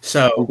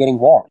 So I'm getting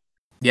walked.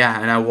 Yeah,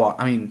 and I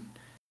mean,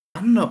 I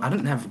don't know. I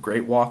didn't have a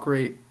great walk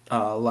rate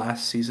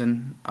last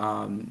season.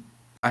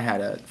 I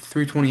had a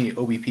 320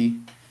 OBP.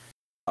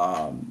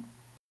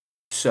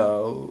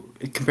 So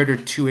compared to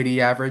 280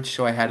 average,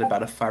 so I had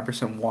about a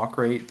 5% walk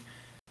rate.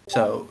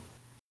 So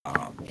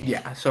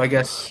so I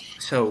guess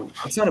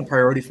it's not a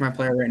priority for my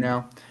player right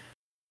now.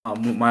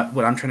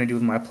 What I'm trying to do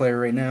with my player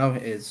right now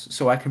is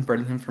so I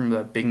converted him from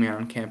the big man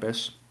on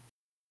campus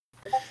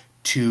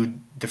to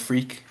the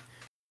freak.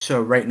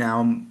 So right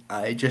now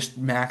I just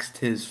maxed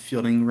his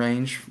fielding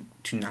range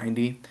to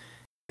 90.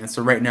 And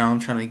so right now I'm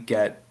trying to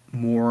get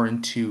more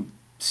into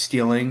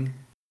stealing,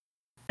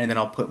 and then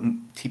I'll put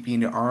TP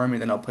into arm,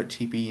 and then I'll put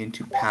TP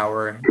into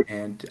power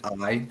and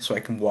eye, so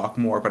I can walk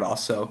more, but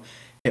also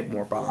hit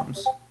more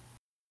bombs.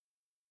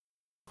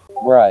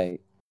 Right.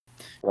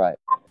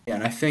 Yeah,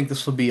 and I think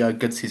this will be a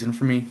good season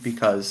for me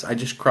because I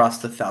just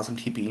crossed the 1,000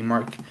 TPE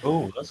mark.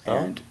 Oh, let's go.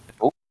 And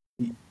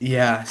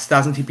yeah, it's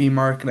 1,000 TPE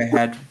mark, and I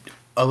had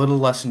a little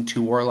less than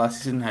 2 war last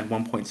season. I had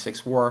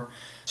 1.6 war.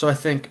 So I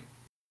think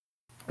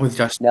with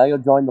just now you'll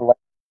join the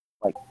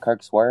like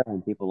Kirk Swear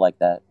and people like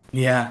that.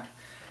 Yeah.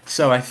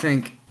 So I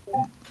think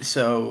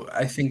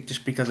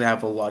just because I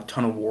have a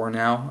ton of war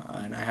now,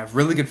 and I have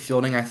really good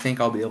fielding, I think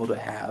I'll be able to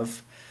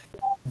have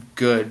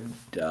good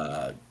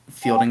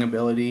fielding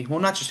ability. Well,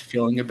 not just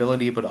fielding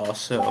ability, but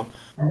also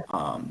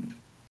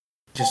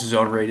just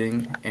zone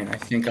rating. And I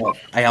think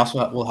I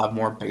also will have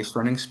more base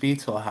running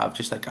speed, so I'll have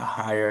just like a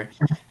higher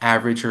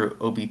average or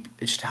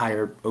just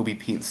higher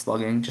OBP and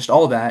slugging, just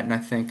all that. And I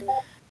think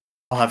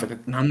I'll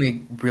have not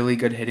only really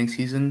good hitting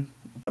season,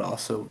 but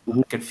also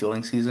a good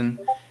fielding season,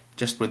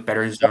 just with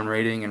better zone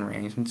rating and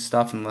range and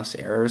stuff, and less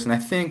errors. And I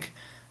think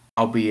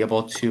I'll be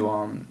able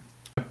to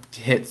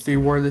hit 3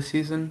 war this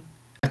season.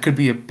 That could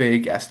be a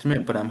big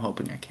estimate, but I'm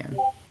hoping I can.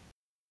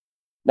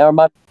 Now,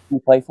 remind me who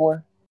you play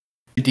for?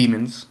 The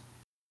Demons.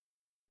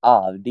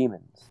 The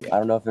Demons. Yeah. I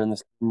don't know if they're in the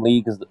same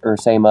league or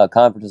same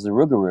conference as the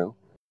Rougarou,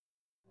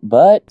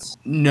 but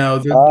no,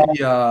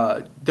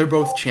 they're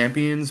both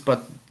champions,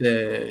 but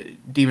the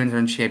Demons are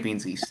in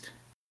Champions East.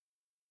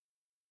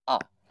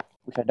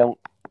 Which I don't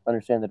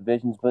understand the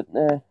divisions, but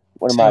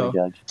what am I to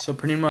judge? So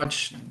pretty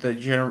much the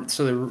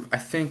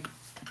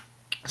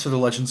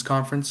Legends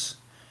Conference,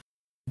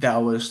 that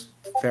was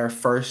their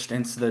first,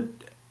 and so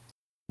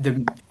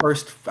the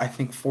first, I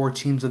think, 4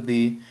 teams of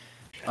the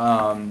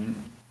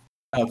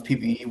of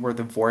PvE were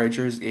the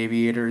Voyagers,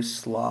 Aviators,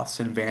 Sloths,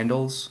 and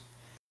Vandals.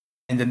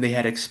 And then they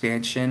had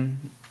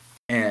expansion,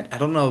 and I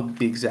don't know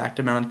the exact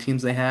amount of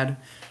teams they had,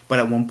 but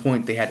at one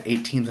point they had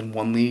 8 teams in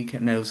one league,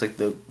 and it was like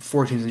the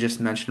 4 teams I just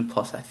mentioned,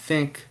 plus I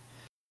think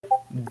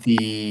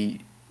the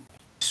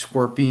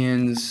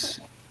Scorpions,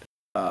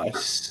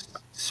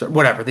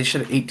 whatever. They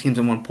should have 8 teams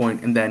at one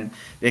point, and then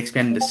they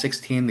expanded to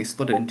 16. They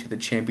split it into the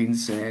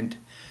Champions and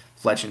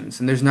Legends,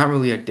 and there's not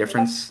really a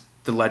difference.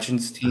 The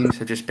Legends teams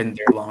have just been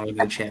there longer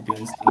than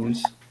Champions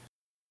teams.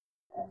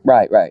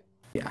 Right.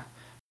 Yeah.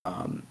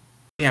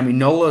 Yeah, I mean,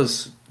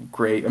 NOLA's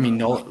great. I mean,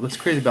 NOLA, what's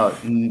crazy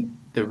about the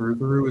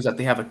Rougarou is that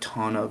they have a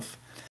ton of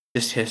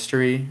just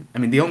history. I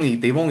mean,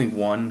 they've only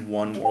won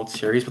 1 World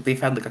Series, but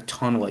they've had like a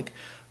ton of like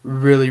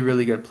really,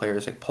 really good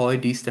players. Like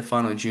Paulie Di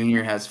Stefano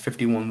Jr. has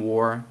 51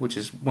 WAR, which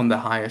is one of the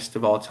highest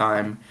of all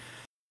time.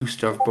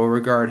 Gustav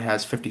Beauregard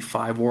has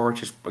 55 WAR,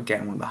 which is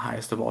again one of the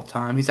highest of all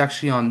time. He's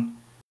actually on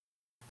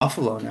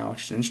Buffalo now,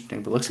 which is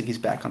interesting, but it looks like he's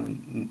back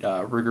on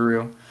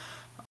Rougarou.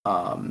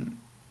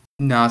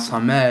 Nas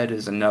Hamed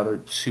is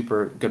another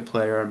super good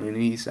player. I mean,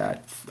 he's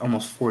at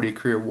almost 40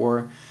 career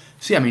WAR.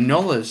 So yeah, I mean,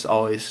 NOLA's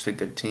always a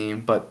good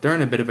team, but they're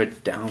in a bit of a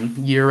down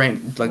year, right?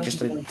 Like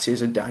just a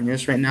series of down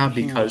years right now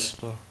because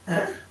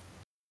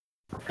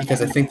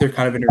I think they're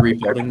kind of in a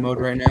rebuilding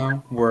mode right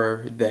now,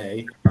 where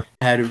they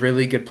had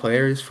really good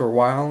players for a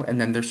while,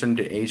 and then they're starting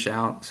to age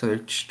out. So they're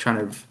just trying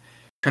to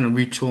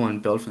retool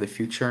and build for the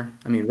future.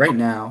 I mean, right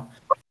now,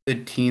 the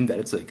team that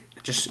is like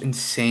just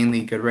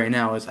insanely good right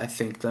now is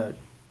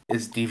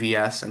is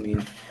DVS. I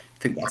mean, I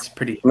think that's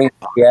pretty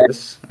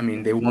obvious. I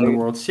mean, they won the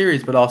World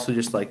Series, but also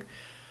just like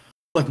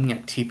looking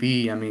at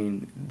TP, I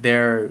mean,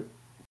 they're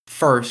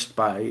first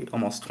by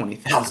almost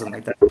 20,000.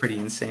 Like, that's pretty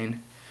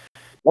insane.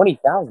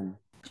 20,000?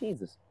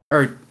 Jesus.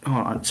 Or,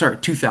 hold on, sorry,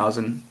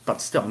 2,000.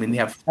 But still, I mean, they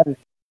have... There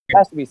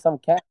has to be some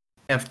cap.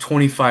 They have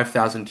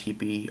 25,000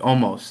 TP,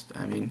 almost.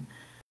 I mean,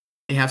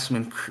 they have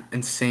some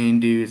insane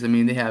dudes. I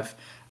mean, they have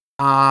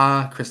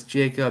Chris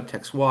Jacob,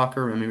 Tex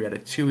Walker, Remy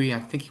Ratatouille. I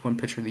think he won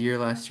Pitcher of the Year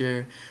last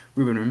year.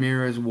 Ruben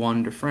Ramirez,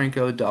 Juan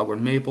DeFranco, Dogwood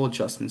Maple,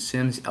 Justin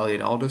Sims,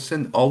 Elliot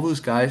Alderson. All those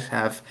guys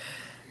have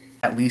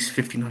at least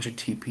 1,500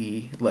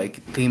 TP.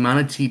 Like, the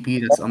amount of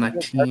TP that's on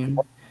that team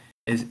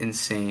is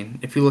insane.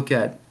 If you look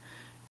at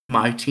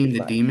my team,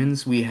 the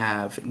Demons, we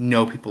have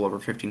no people over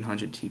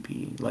 1,500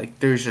 TP. Like,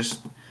 there's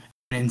just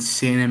an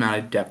insane amount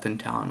of depth and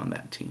talent on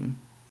that team.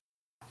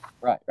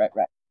 Right.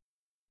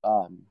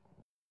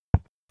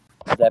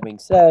 That being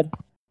said,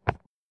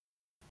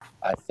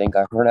 I think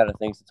I've run out of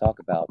things to talk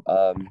about.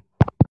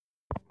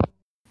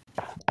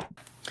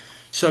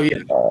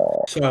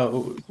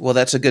 Well,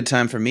 that's a good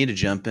time for me to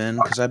jump in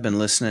because I've been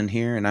listening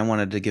here, and I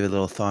wanted to give a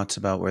little thoughts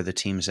about where the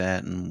team's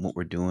at and what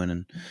we're doing,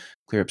 and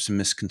clear up some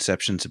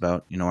misconceptions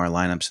about our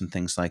lineups and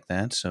things like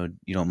that. So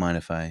you don't mind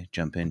if I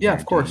jump in? Yeah,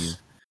 of course.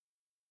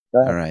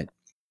 All right.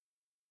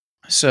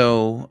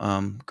 So,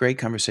 great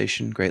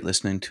conversation, great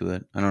listening to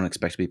it. I don't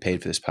expect to be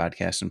paid for this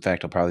podcast. In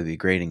fact, I'll probably be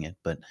grading it,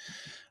 but I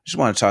just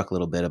want to talk a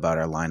little bit about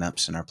our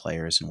lineups and our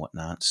players and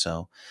whatnot.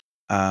 So,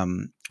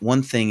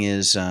 one thing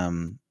is,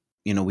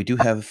 we do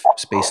have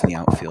space in the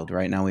outfield.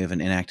 Right now we have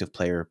an inactive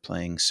player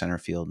playing center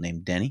field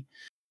named Denny.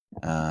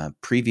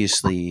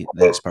 Previously,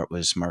 that spot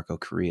was Marco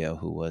Carrillo,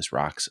 who was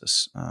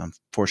Roxas.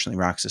 Fortunately,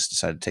 Roxas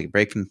decided to take a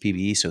break from the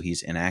PBE, so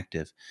he's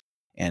inactive.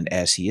 And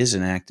as he is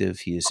inactive,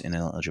 he is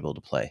ineligible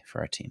to play for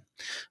our team.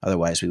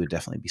 Otherwise, we would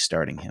definitely be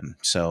starting him.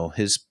 So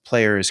his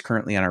player is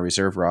currently on our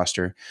reserve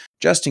roster,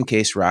 just in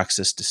case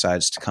Roxas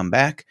decides to come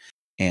back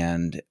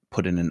and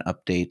put in an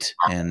update.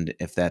 And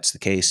if that's the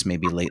case,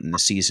 maybe late in the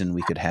season,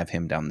 we could have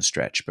him down the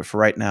stretch. But for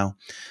right now,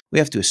 we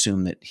have to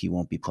assume that he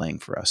won't be playing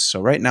for us.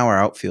 So right now, our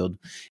outfield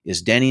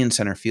is Denny in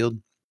center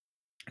field,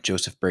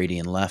 Joseph Brady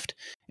in left,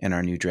 and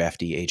our new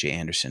draftee, AJ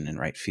Anderson, in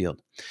right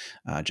field.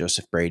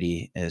 Joseph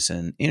Brady is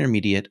an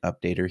intermediate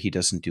updater. He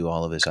doesn't do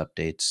all of his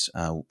updates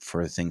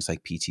for things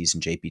like PTs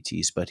and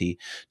JPTs, but he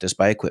does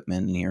buy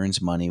equipment and he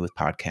earns money with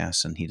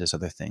podcasts and he does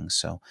other things.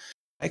 So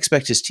I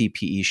expect his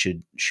TPE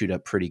should shoot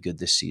up pretty good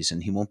this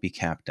season. He won't be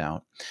capped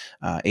out.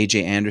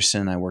 AJ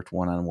Anderson, I worked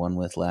one-on-one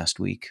with last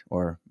week,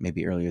 or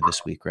maybe earlier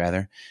this week,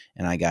 rather,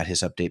 and I got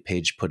his update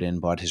page put in,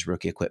 bought his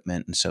rookie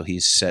equipment, and so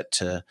he's set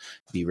to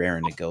be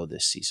raring to go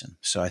this season.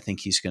 So I think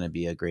he's going to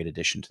be a great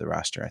addition to the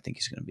roster. I think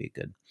he's going to be a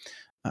good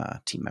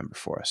team member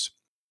for us.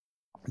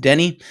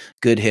 Denny,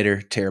 good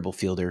hitter, terrible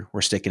fielder.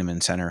 We're sticking him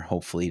in center.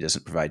 Hopefully, he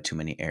doesn't provide too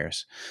many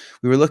errors.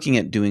 We were looking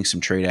at doing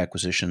some trade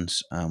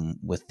acquisitions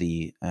with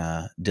the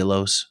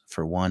Dillos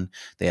for one.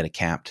 They had a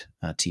capped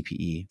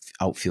TPE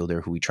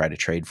outfielder who we tried to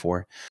trade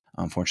for.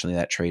 Unfortunately,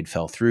 that trade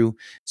fell through.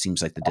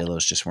 Seems like the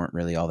Dillos just weren't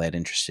really all that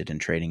interested in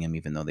trading him,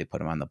 even though they put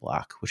him on the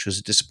block, which was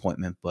a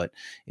disappointment, but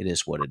it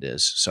is what it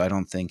is. So I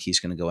don't think he's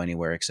going to go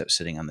anywhere except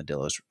sitting on the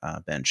Dillos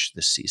bench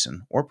this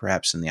season, or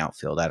perhaps in the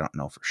outfield. I don't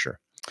know for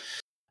sure.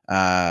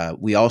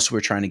 We also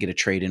were trying to get a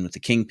trade in with the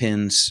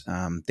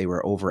Kingpins. They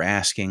were over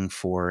asking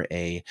for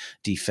a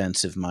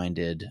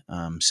defensive-minded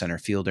center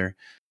fielder.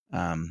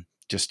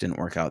 Just didn't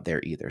work out there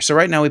either. So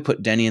right now we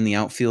put Denny in the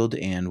outfield,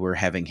 and we're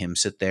having him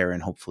sit there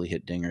and hopefully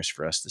hit dingers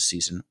for us this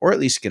season, or at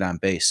least get on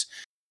base,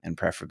 and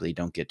preferably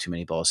don't get too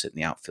many balls hit in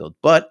the outfield.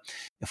 But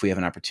if we have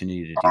an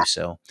opportunity to do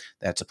so,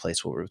 that's a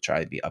place where we'll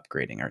try to be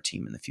upgrading our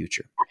team in the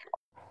future.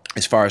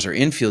 As far as our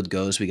infield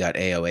goes, we got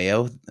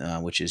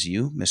AOAO, which is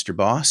you, Mr.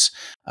 Boss,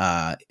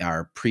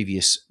 our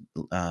previous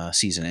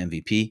season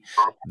MVP.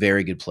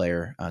 Very good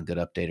player, good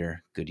updater,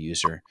 good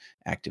user,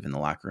 active in the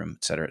locker room,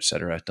 et cetera, et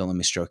cetera. Don't let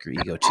me stroke your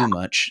ego too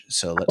much.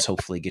 So let's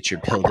hopefully get your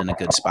build in a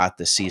good spot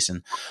this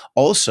season.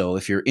 Also,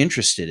 if you're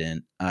interested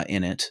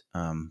in it,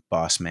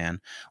 Boss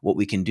Man, what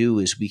we can do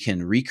is we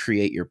can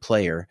recreate your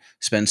player,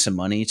 spend some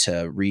money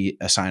to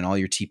reassign all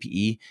your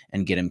TPE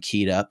and get him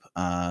keyed up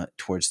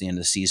towards the end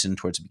of the season,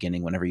 towards the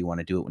beginning, whenever you want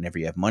to do it, whenever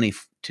you have money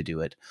to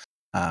do it.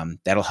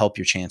 That'll help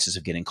your chances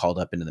of getting called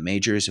up into the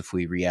majors if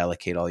we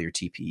reallocate all your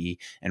TPE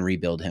and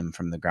rebuild him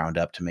from the ground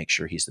up to make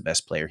sure he's the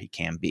best player he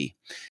can be.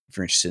 If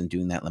you're interested in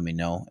doing that, let me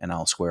know, and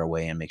I'll square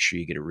away and make sure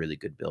you get a really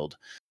good build.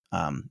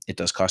 It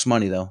does cost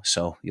money, though,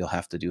 so you'll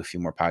have to do a few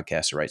more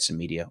podcasts or write some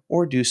media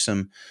or do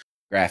some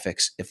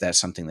graphics if that's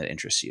something that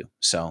interests you.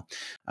 So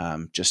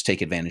just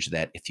take advantage of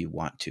that if you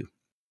want to.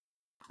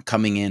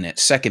 Coming in at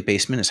second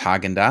baseman is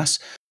Häagen-Dazs.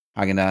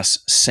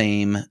 Häagen-Dazs,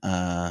 same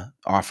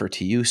offer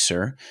to you,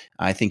 sir.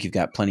 I think you've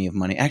got plenty of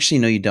money. Actually,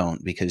 no, you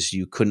don't, because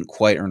you couldn't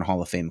quite earn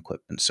Hall of Fame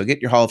equipment. So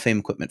get your Hall of Fame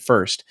equipment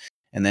first,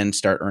 and then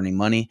start earning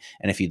money.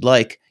 And if you'd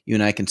like, you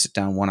and I can sit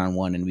down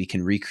one-on-one, and we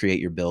can recreate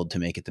your build to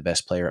make it the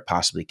best player it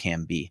possibly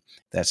can be.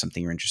 If that's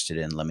something you're interested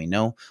in, let me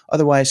know.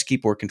 Otherwise,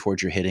 keep working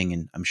towards your hitting,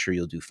 and I'm sure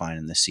you'll do fine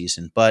in this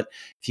season. But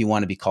if you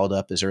want to be called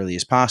up as early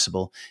as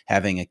possible,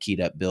 having a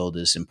keyed-up build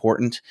is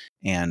important,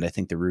 and I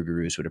think the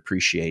Rougarous would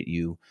appreciate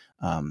you,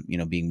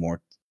 being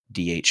more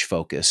DH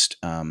focused,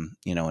 and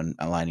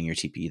aligning your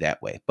TPE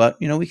that way. But,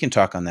 we can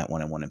talk on that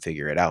one-on-one and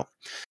figure it out.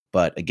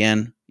 But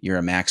again, you're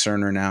a max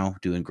earner now,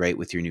 doing great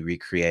with your new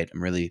recreate.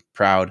 I'm really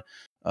proud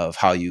of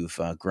how you've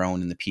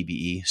grown in the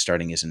PBE,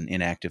 starting as an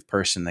inactive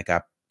person that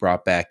got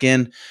brought back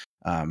in,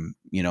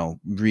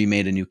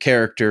 remade a new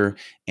character,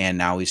 and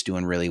now he's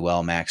doing really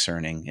well, max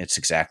earning. It's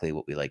exactly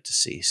what we like to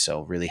see.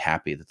 So really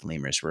happy that the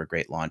Lemurs were a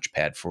great launch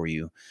pad for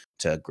you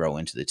to grow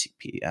into the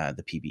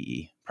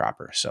PBE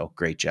proper. So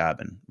great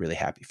job, and really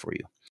happy for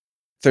you.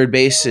 Third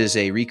base is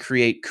a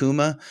recreate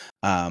Kuma.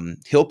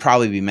 He'll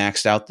probably be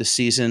maxed out this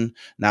season.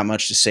 Not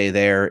much to say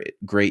there.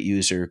 Great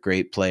user,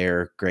 great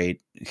player,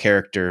 great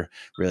character.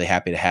 Really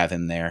happy to have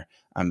him there.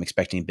 I'm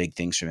expecting big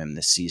things from him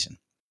this season.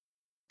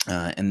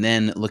 And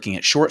then looking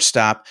at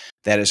shortstop,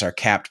 that is our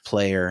capped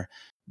player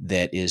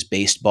that is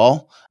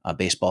Baseball.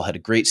 Baseball had a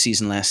great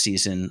season last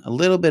season, a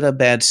little bit of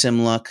bad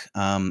sim luck.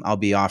 I'll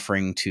be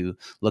offering to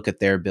look at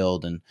their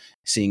build and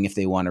seeing if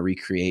they want to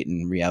recreate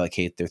and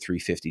reallocate their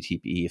 350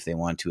 TPE if they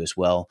want to as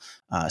well,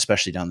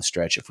 especially down the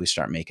stretch if we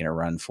start making a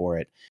run for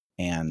it.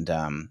 And,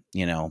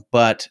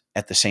 but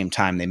at the same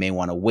time, they may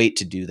want to wait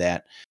to do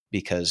that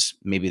because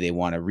maybe they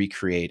want to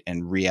recreate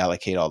and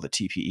reallocate all the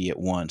TPE at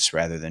once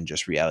rather than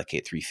just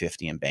reallocate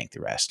 350 and bank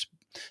the rest.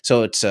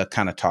 So it's a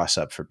kind of toss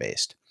up for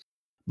Based.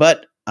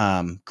 But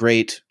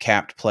great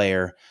capped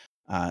player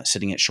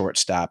sitting at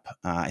shortstop.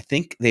 I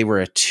think they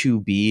were a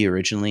 2B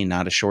originally,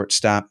 not a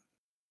shortstop.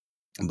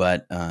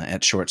 But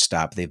at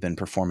shortstop, they've been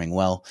performing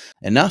well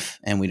enough,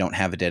 and we don't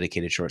have a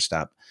dedicated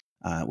shortstop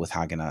with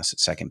Hagenas at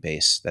second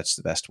base. That's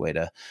the best way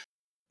to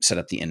set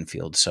up the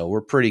infield. So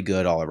we're pretty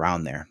good all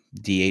around there.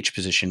 DH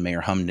position,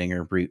 Mayor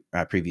Humdinger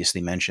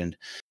previously mentioned.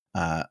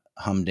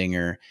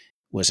 Humdinger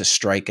was a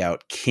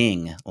strikeout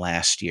king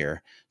last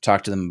year.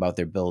 Talked to them about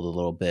their build a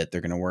little bit.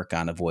 They're going to work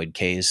on avoid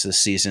Ks this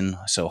season.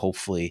 So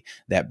hopefully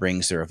that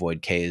brings their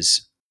avoid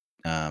Ks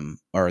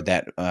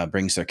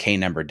brings their K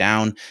number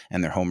down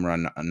and their home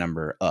run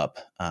number up.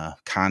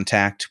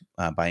 Contact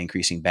by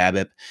increasing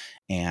BABIP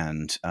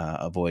and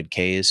avoid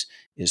Ks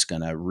is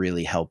going to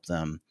really help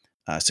them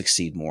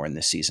succeed more in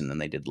this season than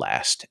they did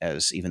last,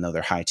 as even though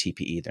they're high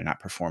TPE, they're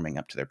not performing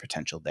up to their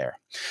potential there.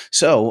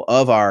 So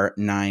of our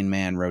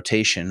 9-man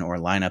rotation or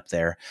lineup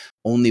there,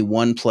 only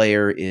one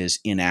player is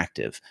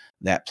inactive.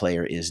 That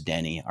player is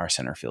Denny, our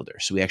center fielder.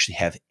 So we actually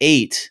have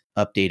 8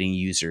 updating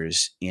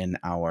users in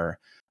our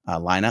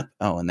lineup.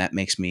 Oh, and that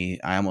makes me,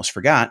 I almost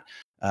forgot,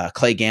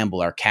 Clay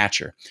Gamble, our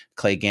catcher.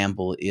 Clay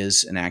Gamble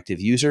is an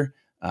active user.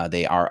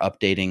 They are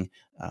updating.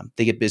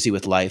 They get busy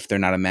with life. They're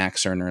not a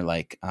max earner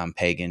like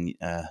Pagan,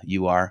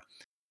 you are.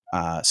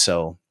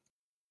 So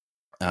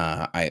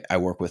I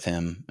work with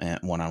him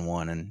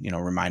one-on-one and,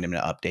 remind him to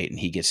update, and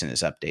he gets in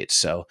his updates.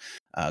 So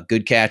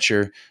good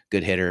catcher,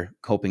 good hitter,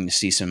 hoping to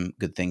see some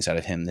good things out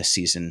of him this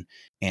season,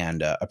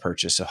 and a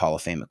purchase of Hall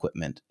of Fame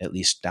equipment, at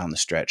least down the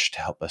stretch, to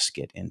help us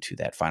get into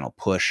that final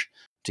push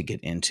to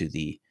get into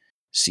the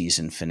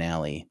season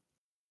finale,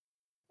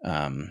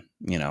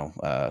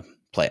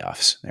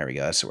 playoffs. There we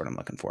go. That's the word I'm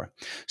looking for.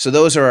 So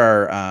those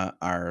are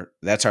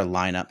that's our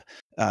lineup.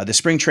 The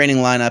spring training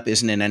lineup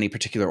isn't in any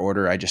particular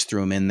order. I just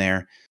threw them in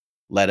there.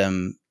 Let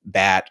them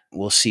bat.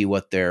 We'll see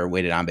what their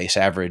weighted on base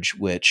average,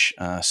 which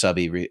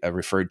Subby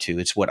referred to.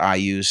 It's what I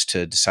use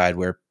to decide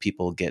where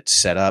people get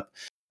set up.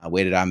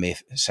 Weighted on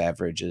base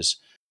average is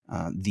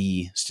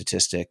the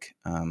statistic,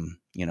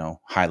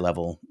 high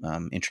level,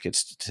 intricate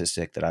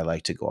statistic that I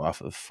like to go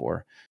off of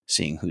for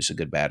seeing who's a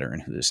good batter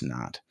and who is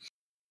not.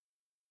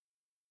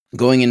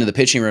 Going into the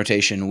pitching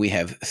rotation, we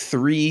have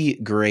 3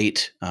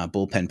 great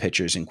bullpen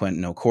pitchers in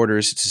Quentin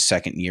O'Quarters. It's his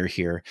second year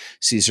here.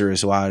 Cesar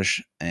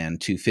Azuaj and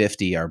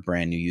 250 are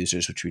brand new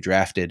users, which we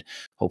drafted.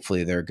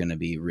 Hopefully, they're going to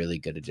be really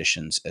good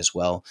additions as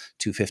well.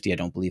 250, I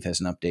don't believe, has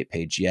an update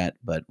page yet,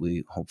 but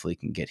we hopefully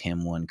can get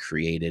him one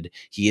created.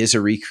 He is a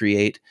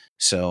recreate,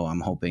 so I'm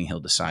hoping he'll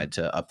decide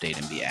to update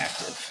and be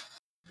active.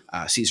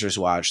 Cesar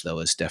Azuaj, though,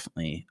 is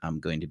definitely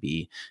going to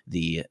be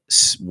the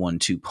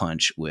 1-2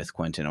 punch with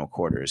Quentin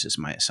O'Quarters, is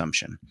my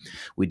assumption.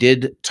 We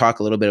did talk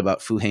a little bit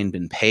about Fuhain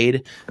Bin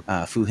Paid.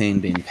 Fuhain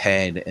Bin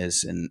Paid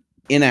is an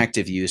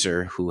inactive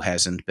user who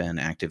hasn't been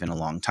active in a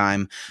long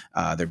time.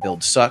 Their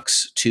build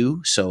sucks,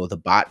 too, so the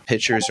bot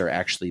pitchers are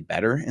actually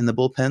better in the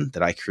bullpen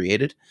that I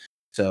created.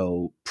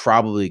 So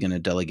probably going to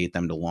delegate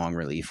them to long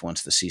relief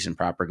once the season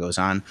proper goes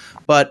on.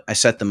 But I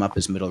set them up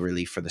as middle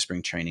relief for the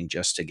spring training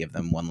just to give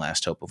them one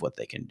last hope of what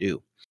they can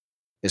do.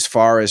 As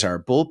far as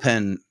our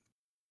bullpen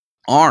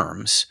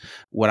arms,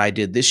 what I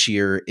did this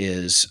year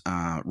is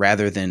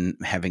rather than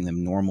having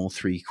them normal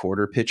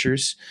 3/4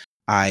 pitchers,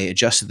 I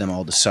adjusted them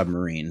all to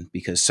submarine,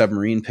 because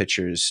submarine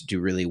pitchers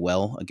do really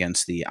well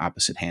against the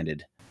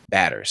opposite-handed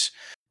batters.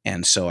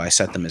 And so I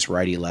set them as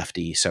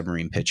righty-lefty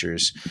submarine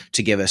pitchers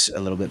to give us a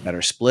little bit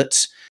better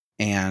splits.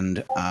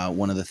 And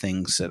one of the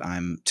things that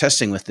I'm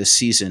testing with this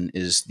season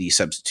is the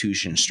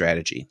substitution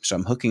strategy. So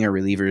I'm hooking our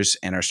relievers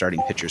and our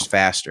starting pitchers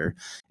faster,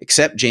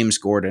 except James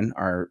Gordon,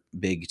 our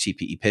big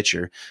TPE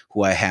pitcher,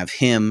 who I have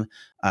him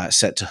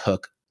set to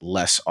hook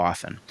less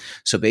often.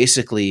 So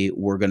basically,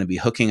 we're going to be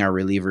hooking our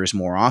relievers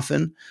more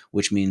often,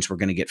 which means we're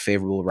going to get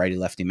favorable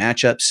righty-lefty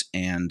matchups,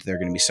 and they're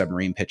going to be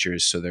submarine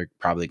pitchers, so they're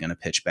probably going to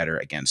pitch better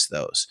against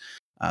those.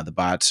 The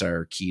bots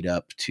are keyed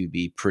up to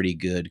be pretty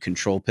good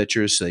control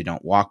pitchers, so they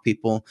don't walk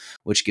people,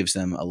 which gives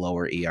them a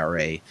lower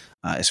ERA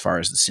as far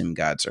as the sim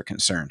gods are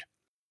concerned.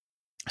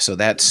 So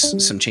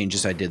that's some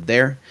changes I did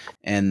there.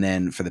 And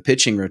then for the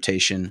pitching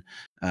rotation,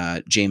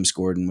 James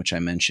Gordon, which I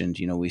mentioned,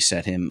 we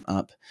set him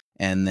up.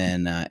 And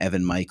then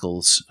Evan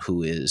Michaels,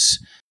 who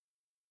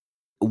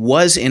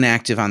was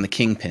inactive on the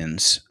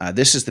Kingpins.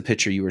 This is the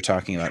pitcher you were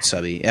talking about,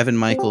 Subby. Evan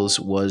Michaels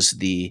was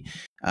the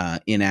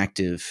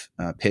inactive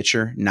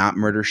pitcher, not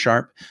Murder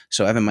Sharp.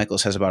 So Evan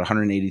Michaels has about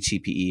 180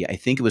 TPE. I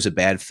think it was a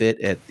bad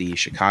fit at the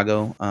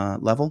Chicago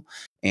level.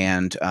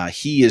 And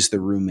he is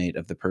the roommate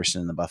of the person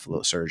in the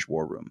Buffalo Surge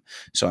War Room.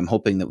 So I'm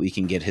hoping that we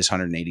can get his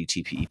 180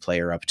 TPE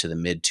player up to the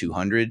mid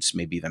 200s,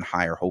 maybe even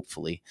higher,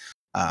 hopefully,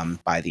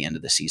 by the end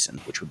of the season,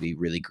 which would be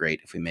really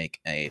great if we make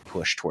a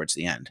push towards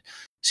the end.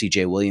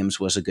 CJ Williams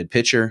was a good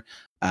pitcher.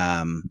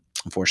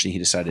 Unfortunately, he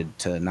decided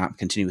to not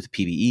continue with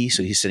the PBE,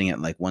 so he's sitting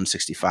at like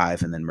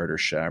 165, and then Murder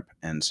Sharp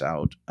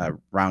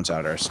rounds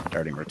out our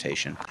starting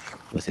rotation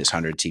with his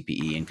 100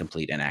 TPE and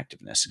complete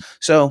inactiveness.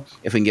 So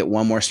if we can get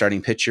one more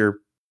starting pitcher,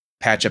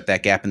 patch up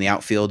that gap in the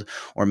outfield,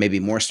 or maybe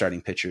more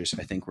starting pitchers,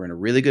 I think we're in a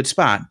really good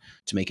spot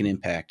to make an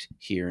impact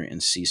here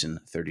in season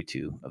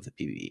 32 of the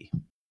PBE.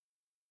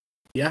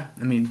 Yeah,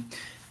 I mean,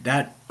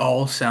 that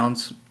all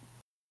sounds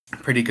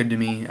pretty good to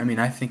me. I mean,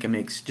 I think it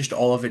makes just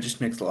all of it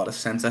just makes a lot of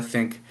sense. I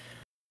think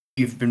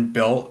you've been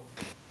built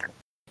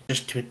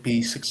just to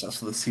be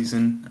successful this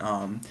season.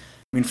 I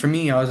mean, for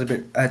me, I was a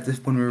bit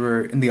when we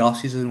were in the off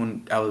season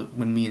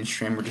when me and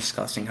Stram were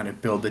discussing how to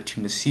build the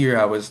team this year.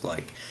 I was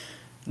like,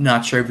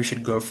 not sure if we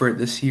should go for it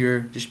this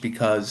year, just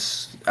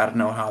because I don't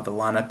know how the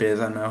lineup is.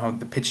 I don't know how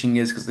the pitching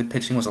is, because the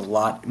pitching was a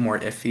lot more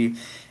iffy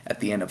at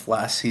the end of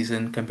last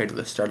season compared to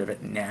the start of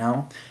it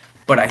now.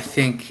 But I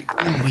think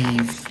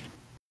we've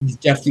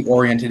definitely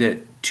oriented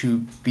it to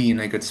be in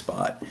a good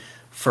spot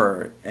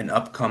for an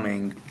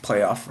upcoming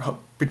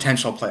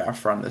potential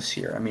playoff run this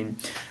year. I mean,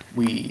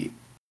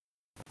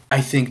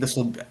 I think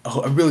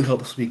I really hope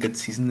this will be a good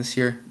season this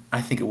year.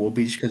 I think it will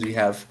be, just because we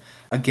have,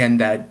 again,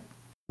 that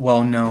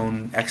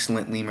well-known,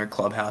 excellent Lemur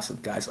clubhouse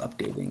of guys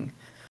updating.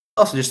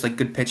 Also, just like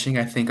good pitching.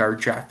 I think our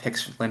draft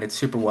picks landed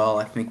super well.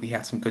 I think we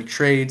had some good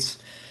trades.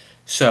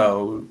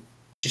 So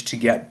just to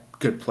get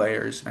good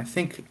players, I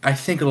think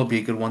it'll be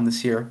a good one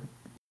this year.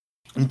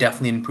 And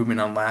definitely an improvement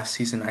on last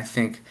season. I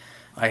think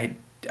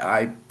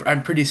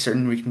I'm pretty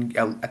certain we can,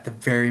 at the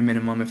very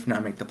minimum, if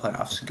not make the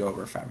playoffs, go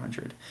over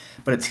 500.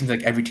 But it seems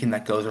like every team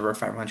that goes over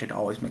 500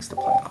 always makes the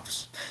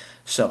playoffs.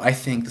 So I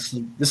think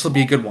this will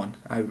be a good one.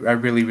 I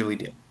really, really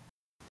do.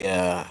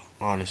 Yeah,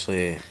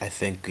 honestly, I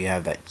think we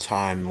have that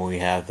time when we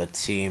have the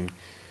team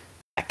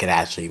that could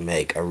actually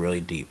make a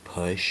really deep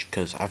push.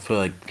 Because I feel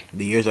like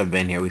the years I've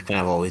been here, we've kind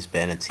of always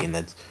been a team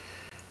that's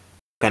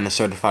kind of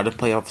certified a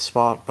playoff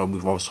spot, but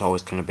we've also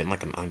always kind of been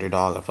like an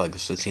underdog. I feel like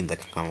this is a team that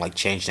can kind of like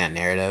change that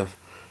narrative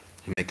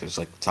and make us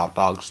like top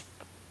dogs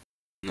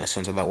in the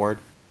sense of that word.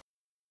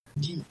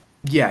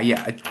 Yeah.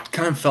 It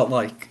kind of felt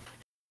like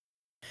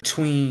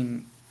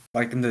between,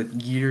 like, in the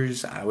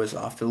years I was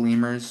off the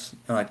Lemurs,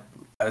 like,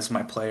 as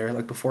my player,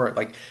 like before,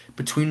 like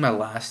between my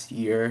last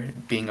year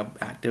being an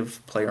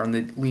active player on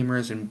the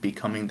Lemurs and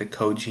becoming the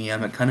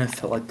co-GM, it kind of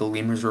felt like the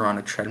Lemurs were on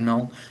a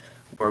treadmill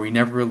where we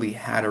never really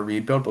had a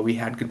rebuild, but we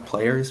had good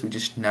players. We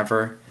just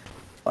never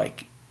were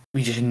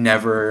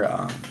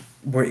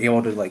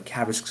able to like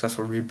have a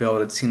successful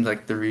rebuild. It seems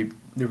like the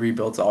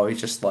rebuilds always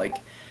just like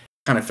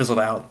kind of fizzled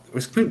out. It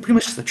was pretty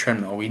much just a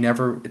treadmill.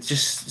 It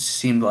just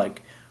seemed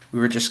like we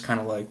were just kind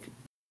of like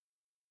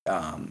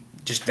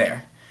just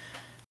there.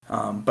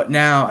 But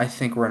now I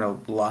think we're in a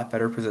lot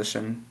better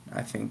position.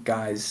 I think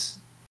this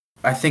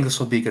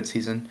will be a good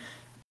season,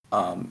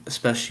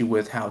 especially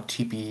with how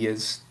TPE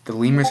is. The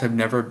Lemurs have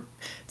never,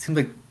 it seems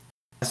like,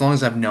 as long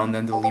as I've known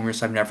them, the Lemurs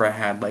have never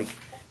had like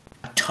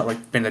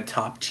been a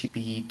top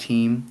TPE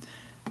team.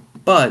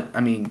 But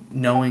I mean,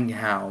 knowing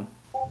how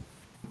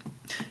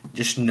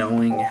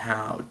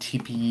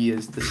TPE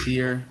is this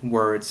year,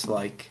 where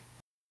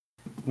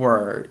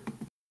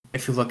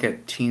if you look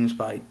at teams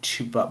but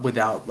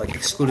without like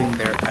excluding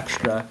their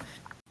extra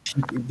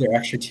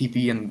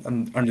TP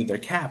and under their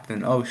cap,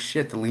 then oh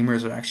shit, the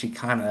Lemurs are actually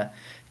kind of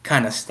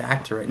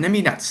stacked, right? And I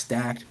mean, not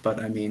stacked,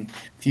 but I mean,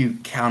 if you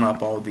count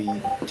up all the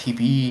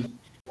TP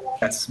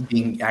that's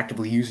being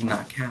actively used and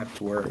not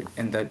capped, we're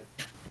in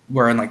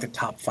like the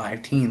top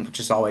 5 teams, which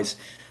is always,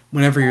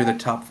 whenever you're the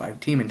top 5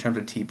 team in terms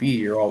of TP,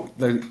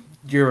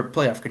 you're a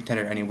playoff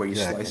contender anywhere you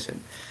slice it.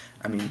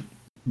 I mean,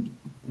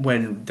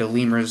 when the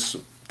Lemurs,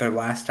 the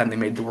last time they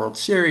made the World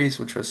Series,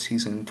 which was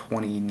season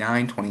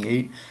 29,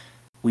 28,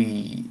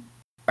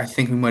 I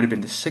think we might have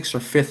been the 6th or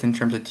 5th in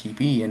terms of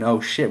TP, and oh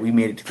shit, we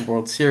made it to the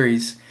World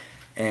Series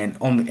and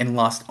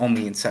lost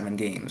only in 7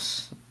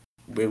 games.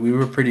 We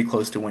were pretty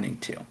close to winning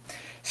too.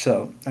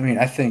 So, I mean,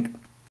 I think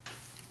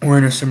we're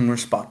in a similar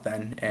spot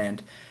then,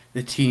 and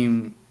the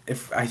team,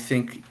 I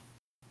think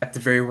at the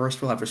very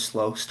worst, we'll have a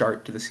slow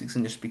start to the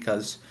season just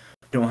because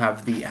we don't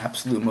have the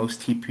absolute most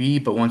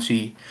TP, but once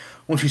we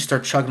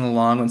start chugging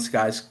along, once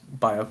guys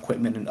buy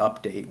equipment and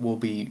update, we'll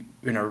be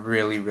in a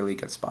really, really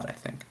good spot, I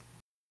think.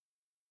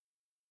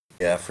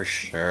 Yeah, for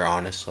sure,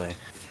 honestly.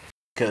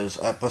 Because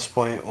at this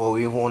point, what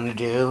we want to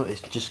do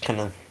is just kind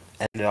of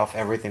end off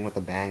everything with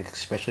a bang,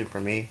 especially for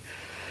me.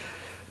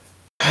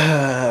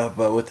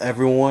 But with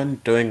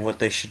everyone doing what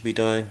they should be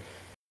doing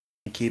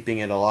and keeping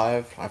it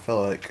alive, I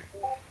feel like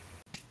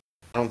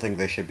I don't think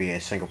there should be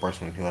a single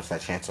person who has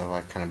that chance of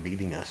like kind of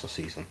beating us this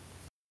season.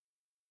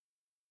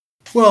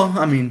 Well,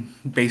 I mean,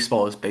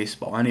 baseball is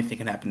baseball. Anything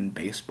can happen in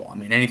baseball. I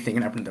mean, anything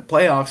can happen in the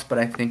playoffs, but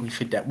I think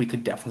we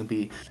could definitely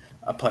be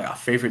a playoff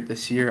favorite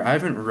this year. I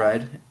haven't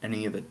read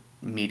any of the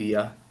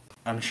media.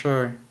 I'm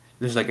sure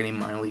there's like any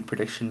minor league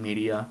prediction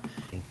media.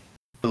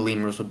 The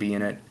Lemurs will be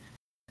in it.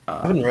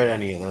 I haven't read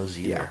any of those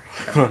either.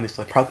 Yeah.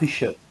 Honestly, I probably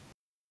should.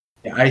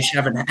 Yeah, I just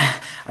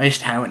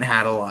haven't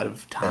had a lot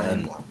of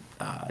time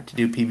to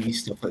do PB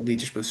stuff lately,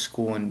 just with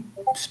school and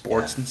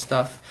sports and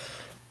stuff.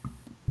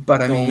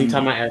 But I mean, the only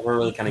time I ever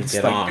really kind of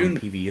get like on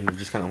PB and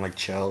just kind of like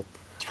chill,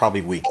 it's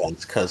probably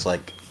weekends, because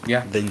like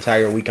the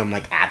entire week I'm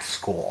like at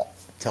school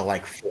till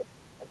like 4.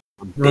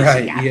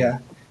 Right. Yeah.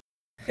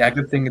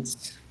 Good thing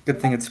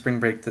it's spring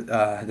break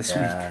this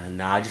week.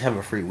 I just have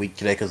a free week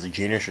today because the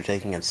juniors are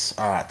taking a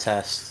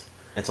test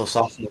until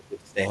sophomore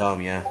stay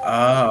home. Yeah.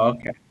 Oh,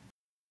 okay.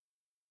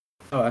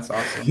 Oh, that's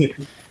awesome.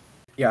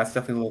 Yeah, it's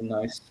definitely a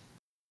little nice.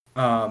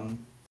 Yeah,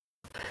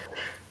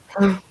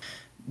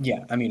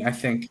 I mean, I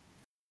think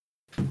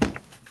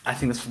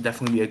this will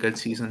definitely be a good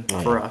season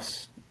for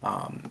us.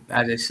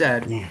 As I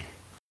said,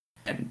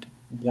 and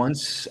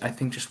once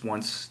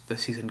the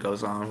season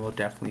goes on, we'll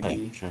definitely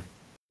be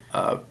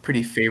a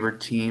pretty favored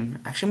team.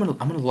 Actually,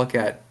 I'm gonna look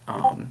at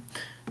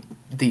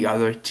the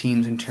other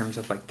teams in terms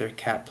of like their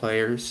cap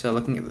players. So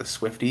looking at the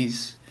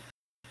Swifties,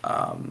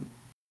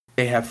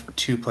 they have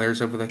 2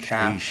 players over the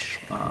cap.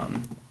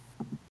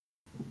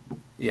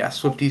 Yeah,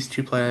 Swifties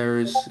 2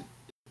 players.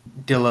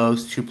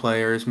 Dillo's 2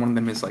 players. One of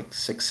them is like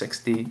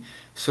 660.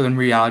 So in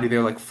reality,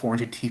 they're like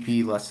 400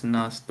 TP less than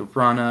us. The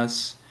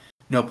Ranas,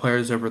 no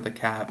players over the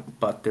cap,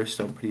 but they're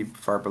still pretty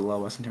far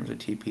below us in terms of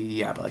TP.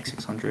 Yeah, but like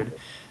 600.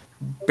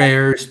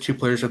 Bears 2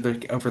 players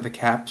over the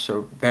cap,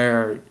 so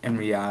they're in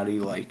reality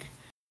like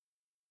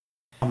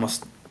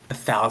almost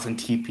 1,000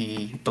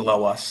 TP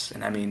below us.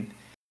 And I mean,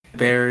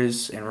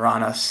 Bears and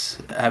Ranas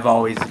have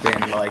always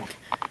been like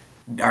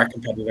our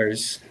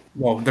competitors.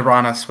 Well, the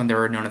Ranas when they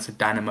were known as the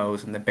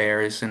Dynamos, and the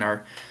Bears and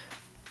it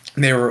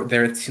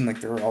seemed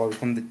like they were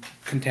always one of the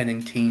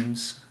contending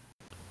teams.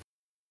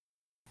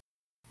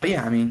 But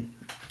yeah, I mean,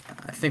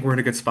 I think we're in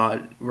a good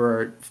spot.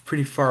 We're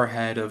pretty far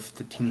ahead of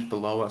the teams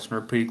below us, and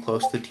we're pretty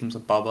close to the teams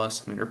above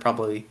us. I mean, we're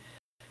probably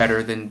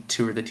better than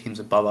 2 of the teams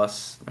above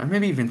us, or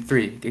maybe even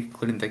 3,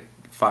 including the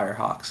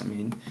Firehawks. I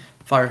mean,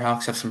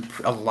 Firehawks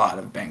have a lot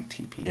of banked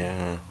TP.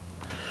 Yeah.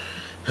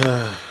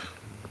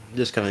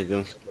 Just kind of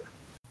go.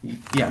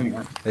 Yeah, I mean,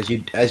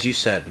 as you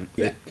said,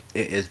 it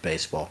is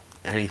baseball.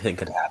 Anything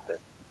could happen.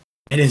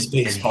 It is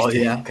baseball,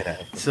 yeah.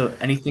 So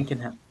anything can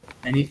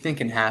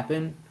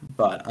happen.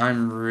 But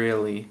I'm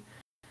really,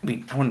 I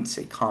mean, I wouldn't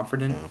say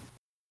confident,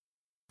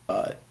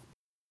 but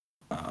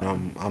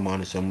I'm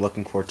honest. I'm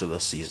looking forward to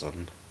this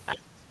season.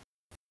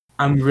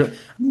 I'm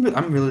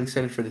really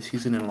excited for the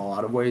season in a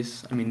lot of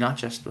ways. I mean, not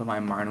just my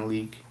minor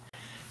league.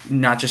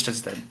 Not just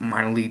as the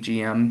minor league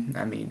GM.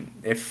 I mean,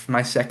 if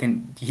my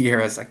second year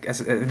as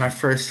my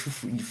first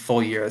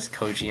full year as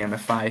co-GM,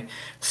 if I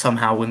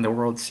somehow win the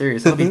World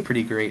Series, that'll be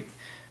pretty great.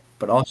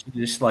 But also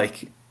just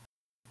like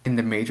in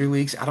the major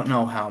leagues, I don't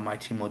know how my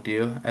team will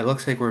do. It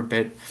looks like we're a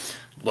bit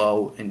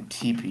low in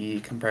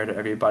TP compared to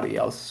everybody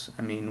else.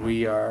 I mean,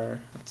 we are.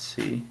 Let's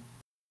see.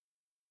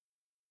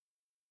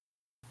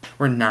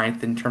 We're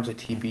 9th in terms of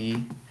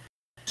TP.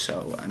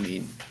 So I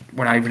mean,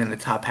 we're not even in the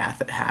top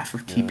half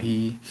of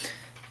TP.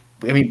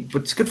 I mean,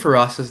 what's good for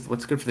us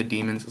what's good for the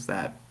Demons is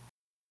that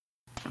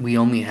we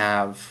only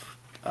have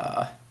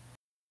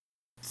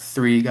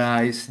 3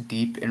 guys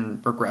deep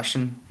in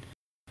regression,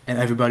 and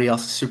everybody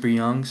else is super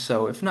young.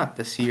 So if not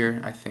this year,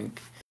 I think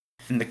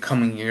in the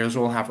coming years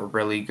we'll have a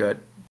really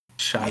good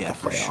shot at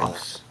the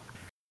playoffs. Sure.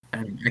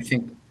 And I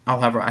think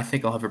I'll have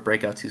a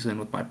breakout season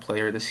with my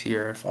player this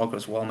year. If all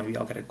goes well, maybe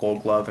I'll get a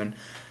Gold Glove in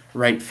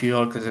right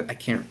field because I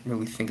can't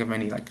really think of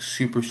any like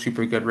super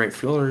good right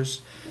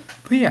fielders.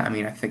 But yeah, I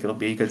mean, I think it'll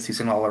be a good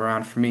season all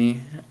around for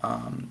me.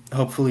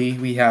 Hopefully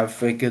we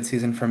have a good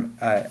season from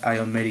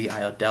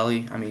Io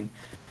Delhi. I mean,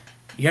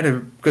 you had a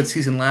good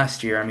season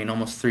last year. I mean,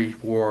 almost 3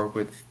 WAR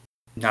with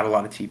not a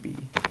lot of TP.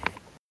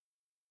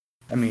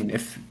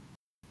 If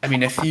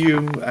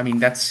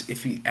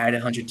you add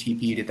 100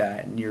 TP to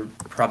that, and you're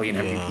probably an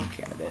MVP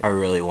candidate. I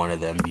really wanted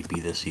the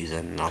MVP this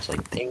season, and I was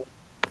like, dang.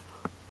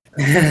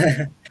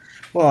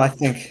 Well, I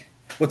think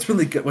what's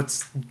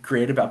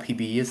great about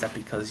PBE is that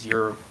because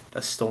you're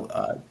the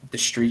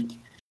streak,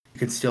 you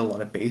can steal a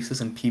lot of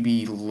bases, and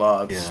PBE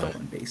loves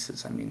stolen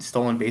bases. I mean,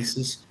 stolen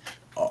bases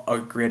are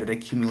great at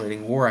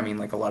accumulating WAR. I mean,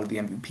 like a lot of the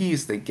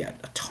MVPs, they get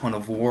a ton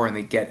of WAR and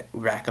they get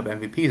rack up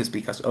MVPs. It's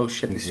because they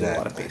steal a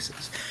lot of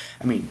bases.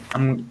 I mean,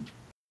 I'm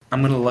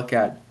gonna look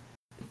at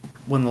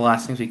one of the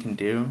last things we can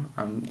do.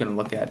 I'm gonna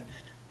look at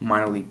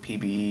minor league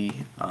PBE.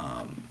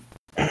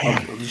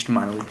 Just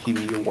minor league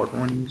PBE award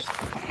winners.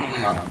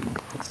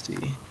 Let's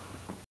see.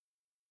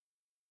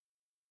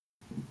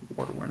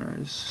 Award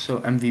winners. So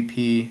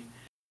MVP.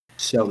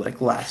 So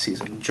like last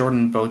season,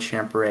 Jordan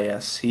Beauchamp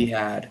Reyes, he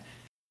had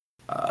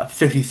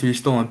 53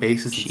 stolen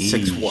bases and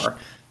 6 WAR.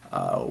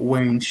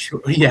 Wayne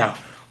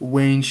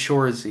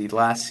Shorzy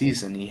last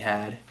season he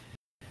had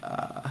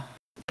let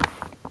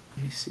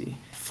me see,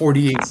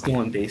 48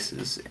 stolen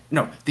bases.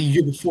 No, the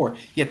year before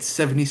he had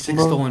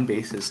 76 stolen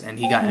bases and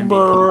he got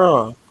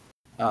MVP.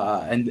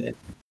 And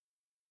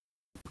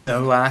the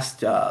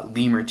last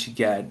lemur to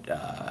get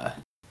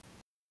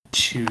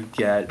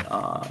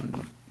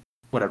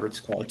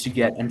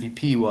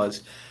MVP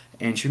was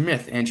Andrew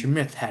Myth. Andrew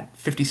Myth had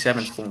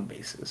 57 stolen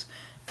bases.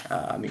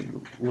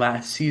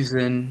 Last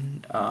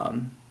season,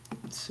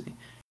 let's see.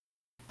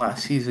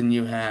 Last season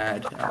you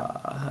had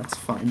let's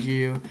find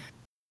you.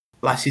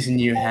 Last season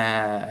you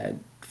had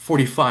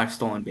 45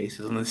 stolen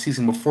bases, and the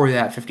season before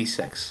that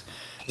 56.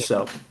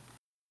 So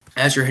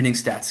as your hitting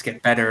stats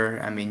get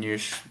better, I mean,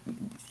 as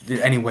your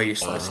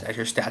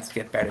stats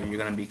get better, you're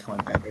gonna become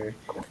better.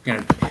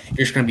 You're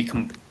gonna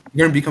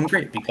become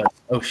great because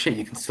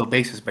you can steal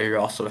bases, but you're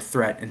also a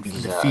threat in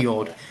the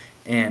field.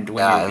 And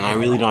when and I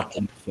really don't have to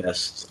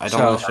invest. I don't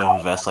have to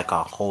invest like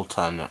a whole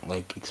ton,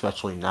 like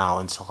especially now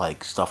into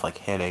like stuff like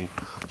hitting,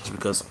 just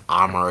because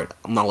I'm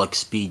not like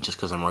speed, just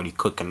because I'm already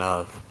quick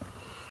enough.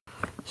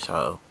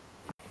 So,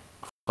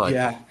 like,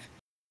 yeah,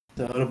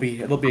 so it'll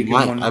be a good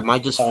one. I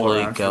might just all fully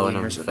around go for and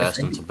Lemurs. invest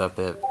into BEP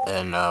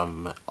and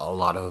a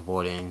lot of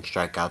avoiding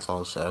strikeouts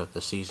also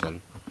this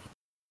season.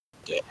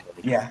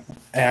 Yeah,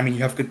 I mean, you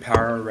have good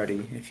power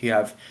already. If you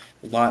have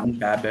a lot in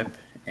BABIP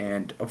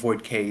and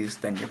avoid Ks,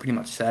 then you're pretty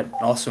much set.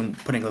 Also,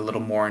 putting a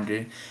little more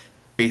into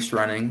base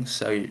running.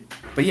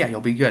 But yeah,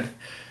 you'll be good.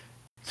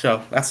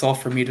 So that's all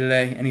for me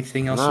today.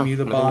 Anything else from you,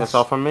 the I boss? think that's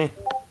all from me.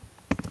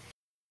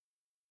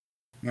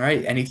 All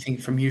right. Anything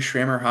from you,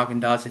 Shrammer,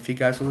 Haagen-Dazs, if you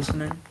guys are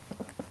listening?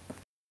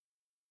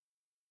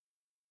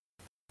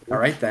 All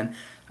right then.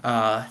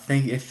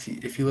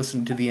 If you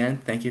listen to the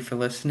end, thank you for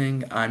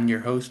listening. I'm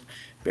your host,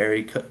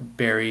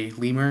 Barry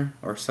Lemur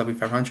or Subby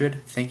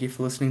 500. Thank you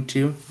for listening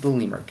to the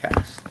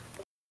Lemurcast.